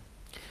escape.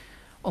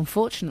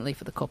 Unfortunately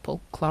for the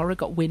couple, Clara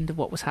got wind of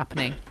what was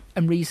happening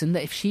and reasoned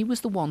that if she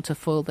was the one to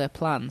foil their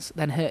plans,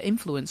 then her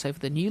influence over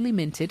the newly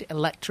minted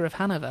Elector of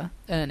Hanover,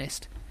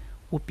 Ernest,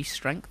 would be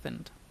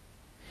strengthened.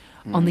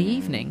 On the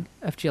evening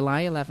of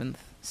July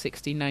 11th,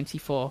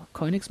 1694,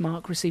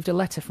 Königsmarck received a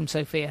letter from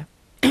Sophia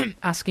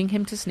asking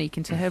him to sneak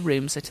into her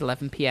rooms at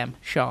 11 p.m.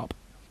 sharp.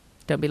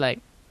 Don't be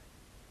late.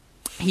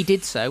 He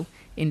did so,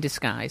 in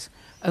disguise,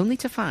 only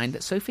to find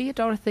that Sophia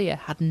Dorothea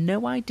had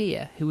no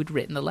idea who had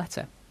written the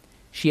letter.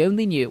 She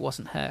only knew it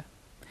wasn't her.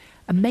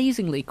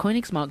 Amazingly,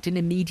 Königsmarck didn't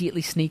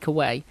immediately sneak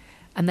away,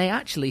 and they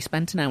actually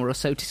spent an hour or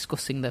so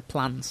discussing their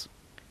plans.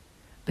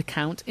 The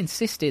Count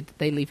insisted that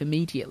they leave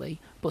immediately,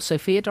 but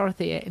Sophia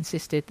Dorothea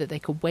insisted that they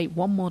could wait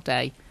one more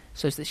day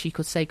so that she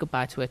could say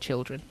goodbye to her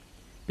children,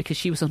 because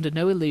she was under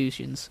no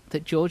illusions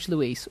that George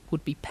Louis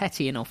would be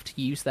petty enough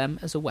to use them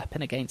as a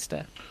weapon against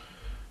her.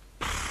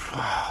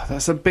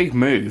 That's a big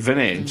move, isn't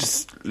it?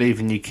 Just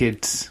leaving your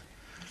kids.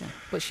 Yeah.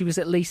 But she was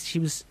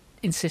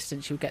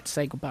insistent she would get to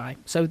say goodbye.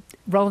 So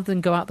rather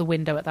than go out the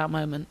window at that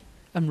moment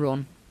and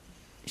run,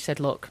 she said,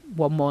 look,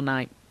 one more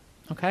night,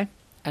 okay?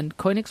 And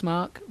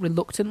Königsmarck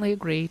reluctantly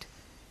agreed,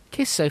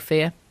 kissed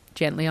Sophia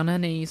gently on her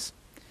knees,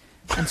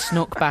 and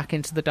snuck back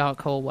into the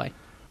dark hallway.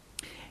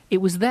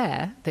 It was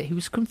there that he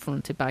was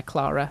confronted by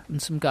Clara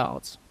and some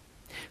guards.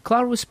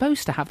 Clara was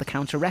supposed to have the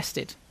Count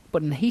arrested,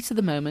 but in the heat of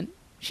the moment,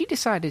 she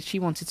decided she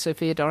wanted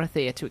Sophia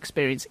Dorothea to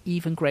experience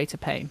even greater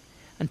pain,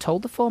 and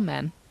told the four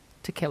men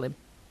to kill him.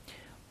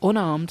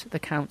 Unarmed, the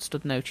Count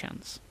stood no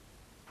chance.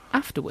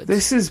 Afterwards...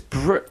 This is...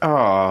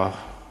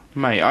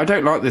 mate, I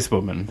don't like this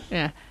woman.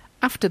 Yeah.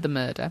 After the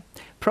murder,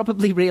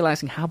 probably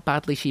realising how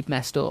badly she'd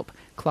messed up,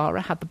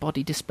 Clara had the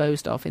body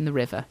disposed of in the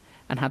river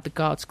and had the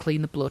guards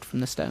clean the blood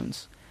from the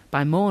stones.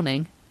 By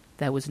morning,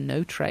 there was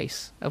no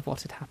trace of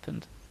what had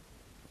happened.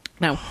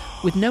 Now,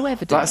 with no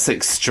evidence... That's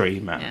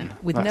extreme, man. Yeah,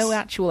 with no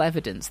actual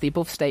evidence, the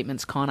above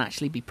statements can't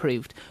actually be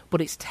proved, but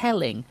it's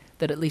telling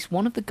that at least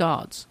one of the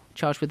guards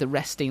charged with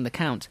arresting the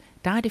Count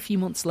died a few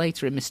months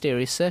later in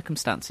mysterious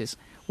circumstances,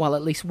 while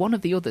at least one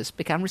of the others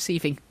began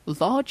receiving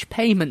large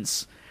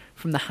payments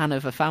from the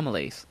Hanover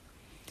families,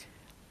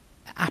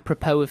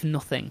 apropos of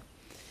nothing.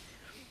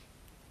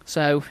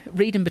 So,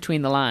 reading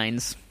between the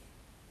lines,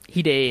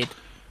 he did.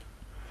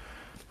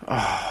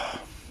 Oh,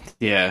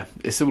 yeah,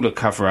 it's all a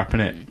cover-up,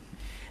 isn't it?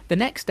 The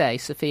next day,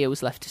 Sophia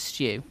was left to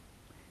stew,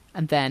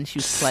 and then she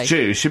was placed...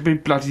 Stew? She'd be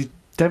bloody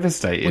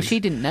devastated. Well, she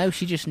didn't know.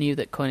 She just knew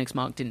that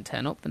Königsmarck didn't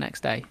turn up the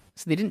next day.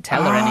 So they didn't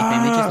tell her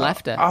anything, they just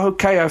left her.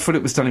 Okay, I thought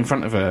it was done in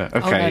front of her.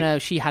 Okay. Oh, no,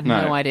 she had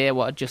no idea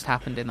what had just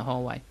happened in the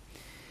hallway.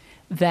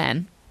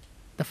 Then,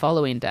 the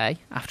following day,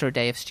 after a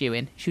day of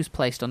stewing, she was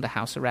placed under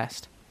house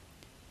arrest.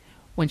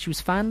 When she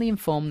was finally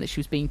informed that she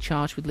was being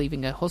charged with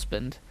leaving her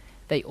husband,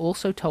 they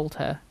also told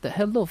her that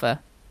her lover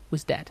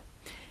was dead.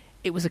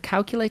 It was a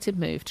calculated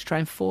move to try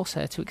and force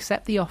her to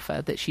accept the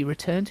offer that she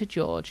return to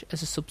George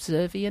as a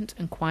subservient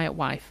and quiet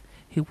wife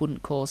who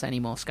wouldn't cause any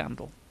more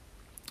scandal.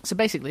 So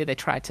basically, they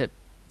tried to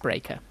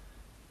break her.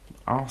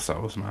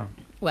 Arseholes, man.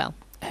 Well,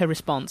 her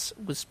response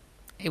was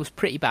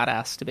pretty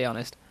badass, to be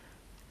honest.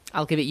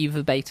 I'll give it you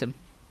verbatim.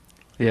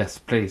 Yes,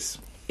 please.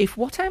 If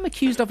what I am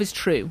accused of is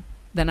true,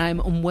 then I am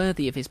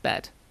unworthy of his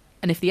bed.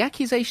 And if the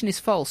accusation is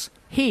false,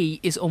 he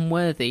is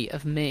unworthy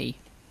of me.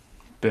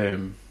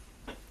 Boom.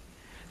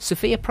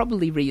 Sophia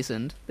probably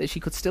reasoned that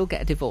she could still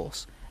get a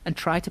divorce and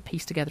try to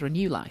piece together a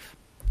new life.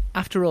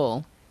 After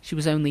all, she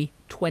was only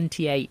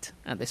 28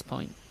 at this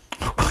point.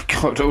 Oh my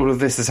God, all of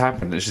this has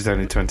happened and she's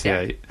only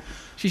 28. Yeah.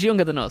 She's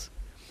younger than us.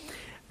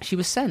 She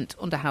was sent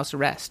under house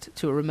arrest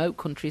to a remote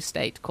country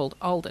estate called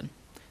Alden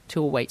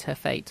to await her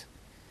fate.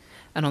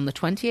 And on the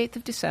 28th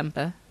of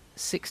December,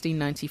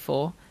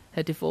 1694,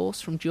 her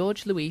divorce from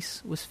George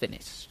Louis was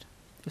finished.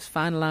 It was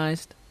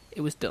finalised.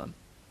 It was done.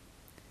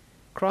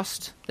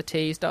 Crossed the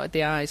T's, dotted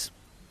the I's.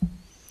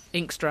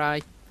 Ink's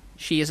dry.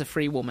 She is a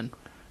free woman.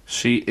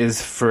 She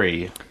is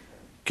free.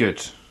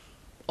 Good.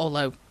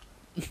 Although,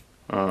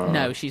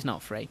 no, she's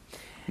not free.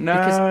 No.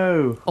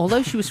 Because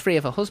although she was free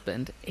of her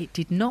husband, it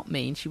did not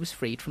mean she was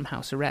freed from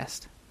house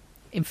arrest.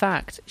 In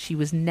fact, she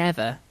was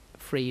never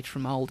freed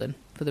from Alden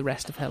for the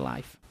rest of her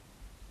life.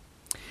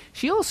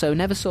 She also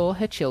never saw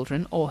her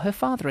children or her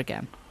father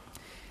again,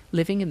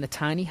 living in the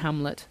tiny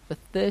hamlet for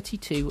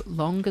 32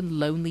 long and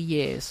lonely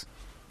years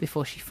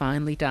before she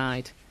finally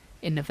died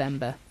in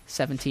November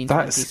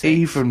 1726. That's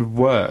even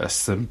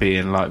worse than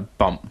being, like,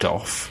 bumped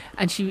off.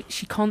 And she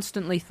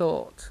constantly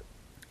thought,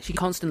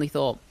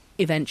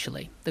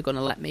 eventually they're going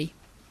to let me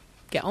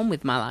get on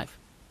with my life.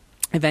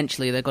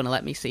 Eventually they're going to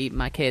let me see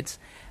my kids.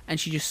 And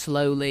she just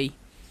slowly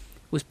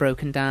was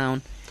broken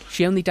down.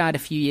 She only died a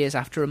few years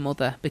after her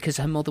mother, because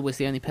her mother was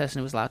the only person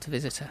who was allowed to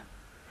visit her.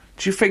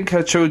 Do you think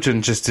her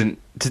children just didn't...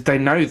 Did they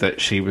know that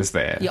she was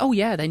there? Yeah, oh,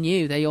 yeah, they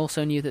knew. They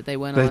also knew that they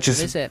weren't allowed to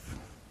visit.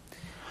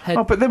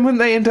 Oh, but then wouldn't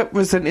they end up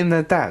resenting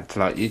their dad?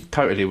 Like, you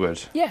totally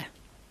would. Yeah,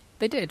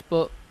 they did,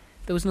 but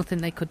there was nothing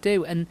they could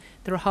do. And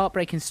there are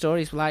heartbreaking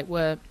stories, like,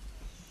 where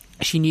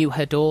she knew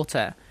her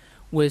daughter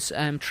was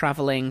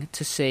travelling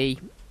to see,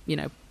 you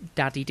know,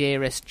 Daddy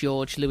Dearest,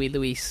 George Louis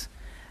Louis,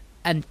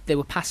 and they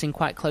were passing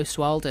quite close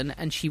to Alden,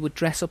 and she would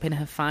dress up in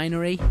her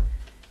finery,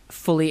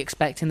 fully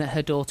expecting that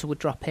her daughter would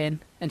drop in,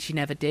 and she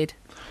never did.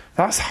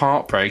 That's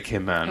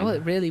heartbreaking, man. Oh,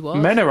 it really was.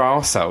 Men are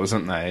arseholes,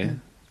 aren't they?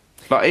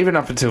 Like, even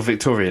up until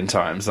Victorian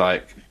times,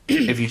 like,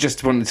 if you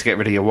just wanted to get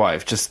rid of your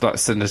wife, just, like,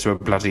 send her to a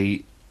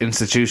bloody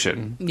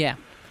institution. Yeah.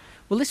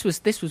 Well, this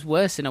was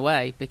worse in a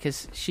way,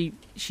 because she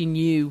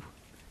knew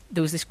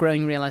there was this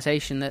growing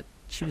realisation that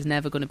she was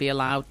never going to be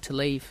allowed to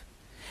leave.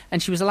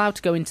 And she was allowed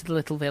to go into the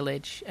little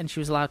village, and she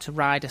was allowed to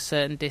ride a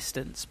certain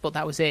distance, but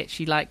that was it.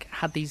 She, like,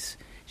 had these...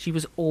 She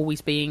was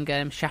always being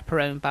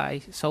chaperoned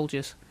by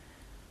soldiers.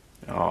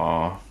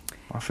 Oh,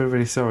 I feel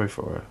really sorry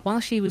for her.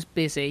 While she was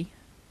busy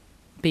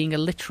being a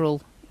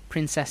literal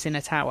princess in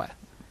a tower,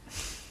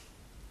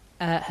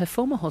 her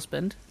former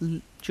husband,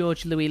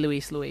 George Louis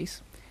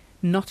Louis,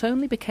 not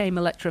only became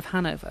Elector of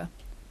Hanover,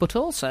 but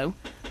also,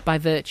 by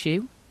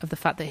virtue of the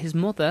fact that his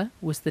mother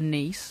was the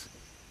niece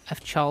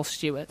of Charles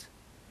Stuart,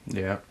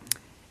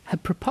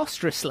 had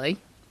preposterously,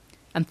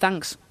 and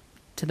thanks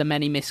to the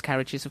many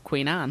miscarriages of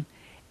Queen Anne,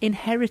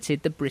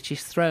 inherited the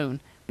British throne,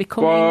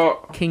 becoming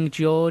King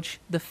George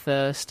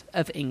I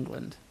of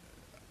England.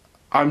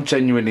 I'm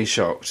genuinely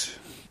shocked.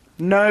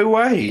 No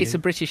way. It's a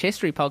British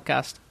history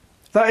podcast.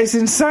 That is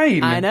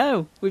insane. I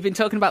know. We've been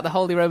talking about the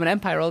Holy Roman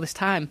Empire all this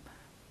time.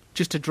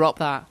 Just to drop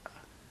that.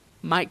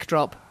 Mic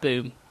drop,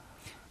 boom.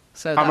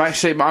 So I'm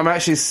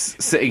actually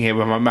sitting here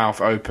with my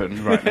mouth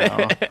open right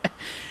now.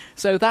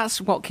 So that's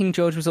what King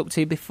George was up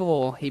to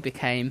before he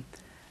became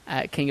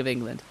King of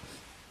England.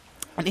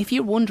 And if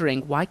you're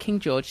wondering why King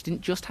George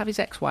didn't just have his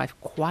ex-wife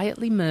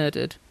quietly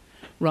murdered,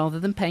 rather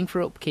than paying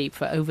for upkeep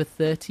for over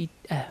 30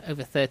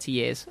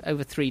 years,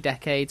 over 3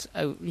 decades,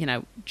 you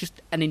know,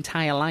 just an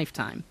entire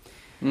lifetime,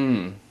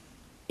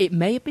 it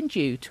may have been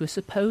due to a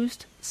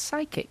supposed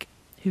psychic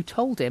who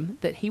told him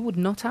that he would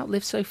not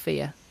outlive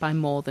Sophia by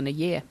more than a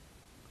year.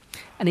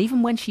 And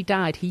even when she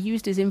died, he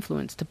used his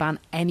influence to ban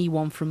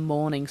anyone from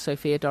mourning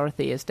Sophia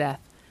Dorothea's death,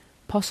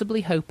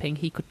 possibly hoping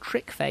he could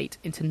trick fate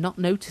into not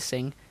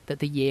noticing that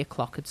the year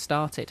clock had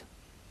started.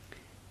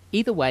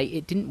 Either way,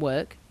 it didn't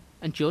work,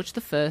 and George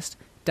I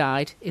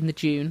died in the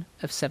June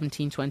of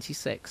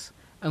 1726,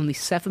 only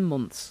 7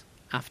 months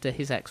after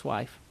his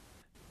ex-wife.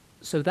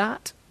 So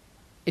that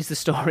is the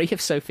story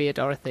of Sophia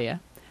Dorothea,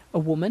 a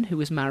woman who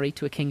was married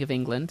to a king of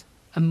England,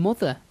 a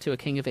mother to a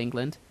king of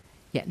England,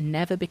 yet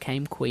never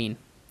became queen.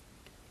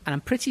 And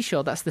I'm pretty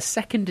sure that's the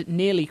second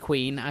nearly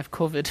queen I've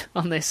covered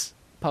on this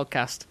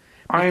podcast.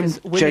 I'm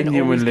women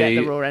always get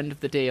the raw end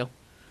of the deal.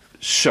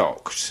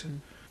 Shocked.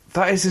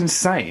 That is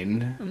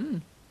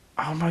insane.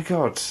 Oh my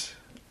god.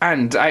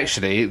 And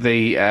actually,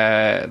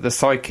 the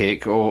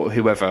psychic or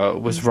whoever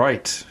was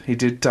right. He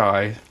did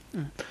die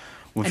within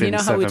 7 months. And you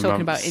know how we're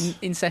talking about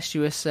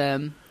incestuous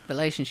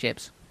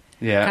relationships?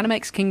 Yeah. Kind of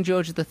makes King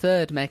George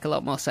III make a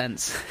lot more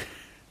sense.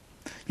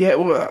 Yeah,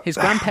 well... His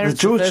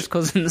grandparents were first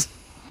cousins.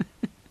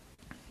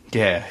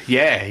 Yeah,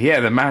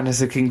 the man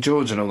is a King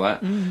George and all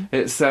that.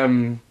 It's,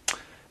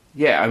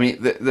 yeah, I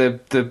mean,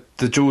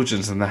 the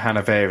Georgians and the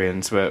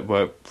Hanoverians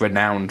were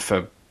renowned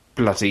for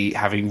bloody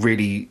having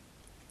really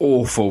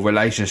awful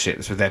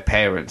relationships with their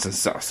parents and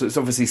stuff. So it's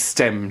obviously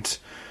stemmed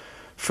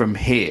from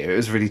here. It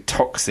was really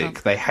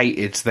toxic. They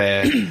hated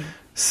their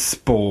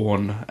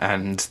spawn,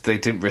 and they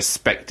didn't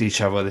respect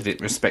each other. They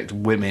didn't respect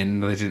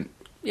women. They didn't.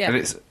 Yeah,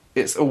 and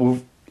it's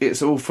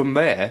all from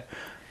there.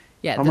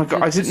 Yeah. Oh my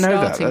god, I didn't know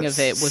that. Starting of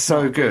it was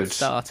so not good.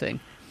 Starting,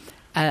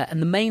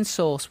 and the main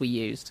source we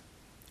used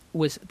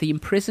was The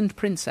Imprisoned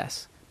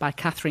Princess by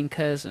Catherine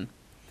Curzon.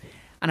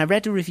 And I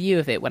read a review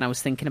of it when I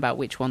was thinking about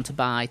which one to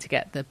buy to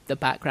get the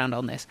background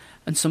on this.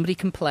 And somebody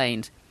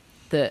complained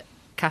that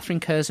Catherine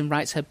Curzon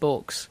writes her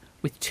books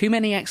with too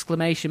many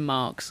exclamation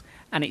marks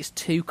and it's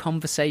too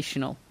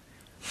conversational.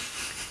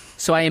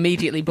 So I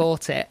immediately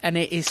bought it, and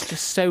it is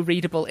just so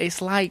readable.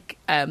 It's like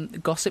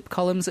gossip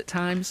columns at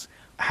times.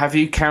 Have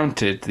you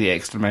counted the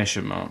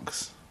exclamation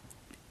marks?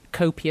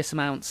 Copious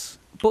amounts.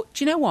 But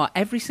do you know what?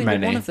 Every single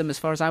one of them, as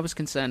far as I was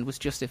concerned, was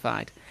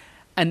justified.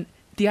 And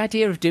the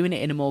idea of doing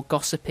it in a more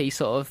gossipy,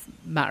 sort of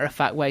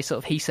matter-of-fact way, sort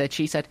of he said,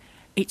 she said,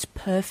 it's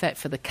perfect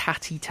for the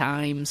catty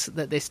times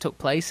that this took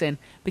place in,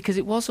 because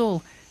it was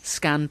all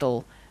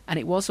scandal, and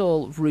it was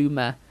all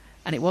rumour,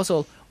 and it was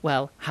all,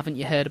 well, haven't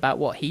you heard about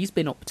what he's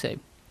been up to?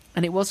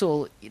 And it was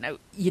all,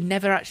 you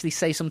never actually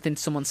say something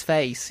to someone's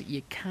face.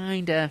 You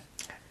kind of...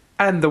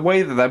 And the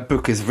way that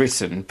book is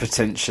written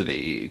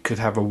potentially could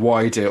have a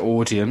wider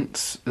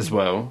audience as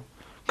well.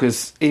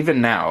 Because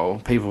even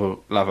now,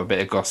 people love a bit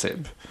of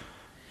gossip.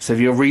 So if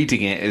you're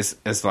reading it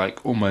as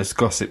like almost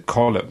gossip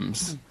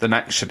columns, then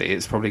actually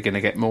it's probably going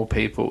to get more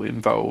people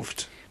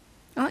involved.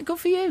 Good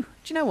for you. Do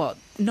you know what?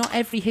 Not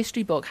every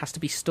history book has to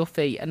be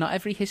stuffy, and not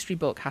every history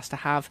book has to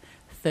have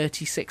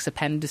 36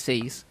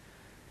 appendices.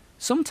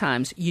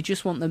 Sometimes you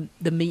just want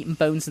the meat and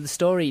bones of the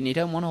story, and you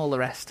don't want all the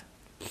rest.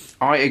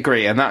 I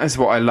agree, and that is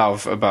what I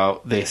love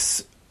about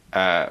this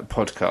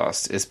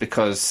podcast, is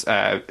because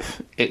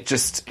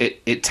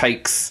it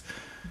takes...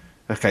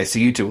 Okay, so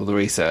you do all the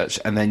research,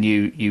 and then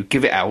you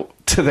give it out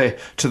to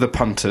the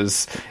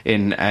punters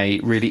in a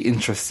really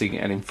interesting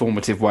and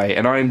informative way.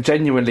 And I am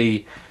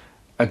genuinely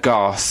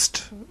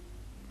aghast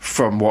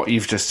from what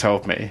you've just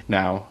told me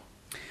now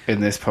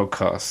in this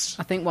podcast.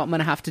 I think what I'm going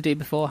to have to do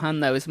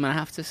beforehand, though, is I'm going to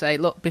have to say,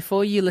 look,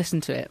 before you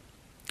listen to it,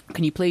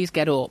 can you please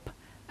get up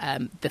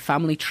the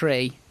family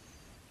tree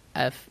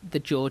of the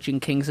Georgian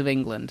kings of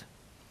England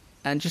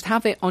and just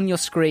have it on your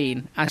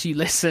screen as you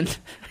listen,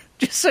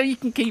 just so you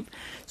can keep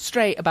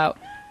straight about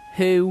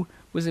who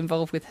was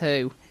involved with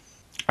who.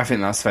 I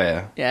think that's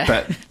fair. Yeah.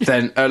 But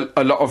then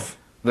a lot of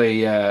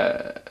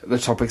the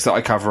topics that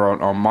I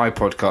cover on my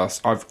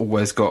podcast, I've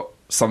always got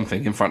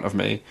something in front of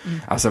me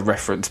as a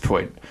reference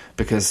point,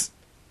 because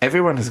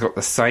everyone has got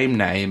the same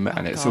name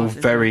and it's all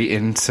very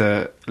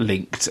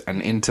interlinked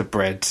and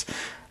interbred.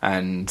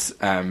 And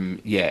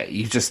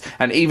you just...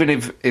 And even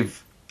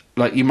if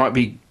like, you might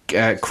be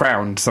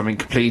crowned something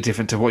completely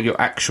different to what your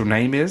actual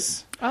name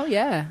is. Oh,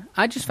 yeah.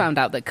 I just found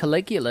out that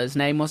Caligula's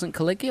name wasn't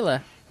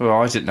Caligula.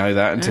 Well, I didn't know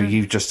that until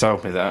you just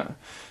told me that.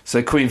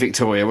 So Queen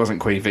Victoria wasn't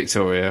Queen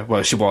Victoria.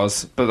 Well, she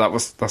was, but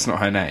that's not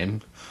her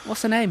name.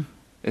 What's her name?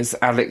 It's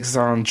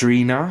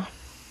Alexandrina.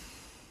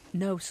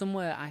 No,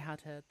 somewhere I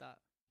had heard that.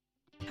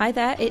 Hi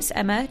there, it's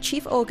Emma,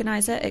 Chief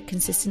Organiser at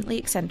Consistently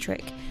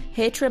Eccentric,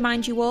 here to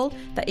remind you all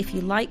that if you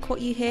like what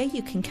you hear,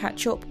 you can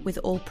catch up with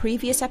all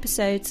previous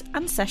episodes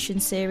and session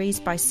series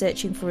by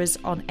searching for us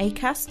on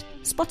Acast,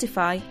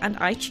 Spotify and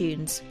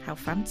iTunes. How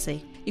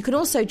fancy. You can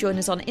also join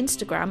us on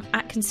Instagram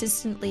at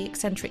Consistently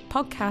Eccentric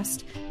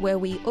Podcast, where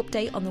we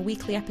update on the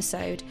weekly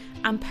episode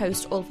and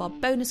post all of our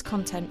bonus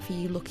content for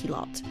you lucky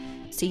lot.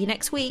 See you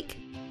next week.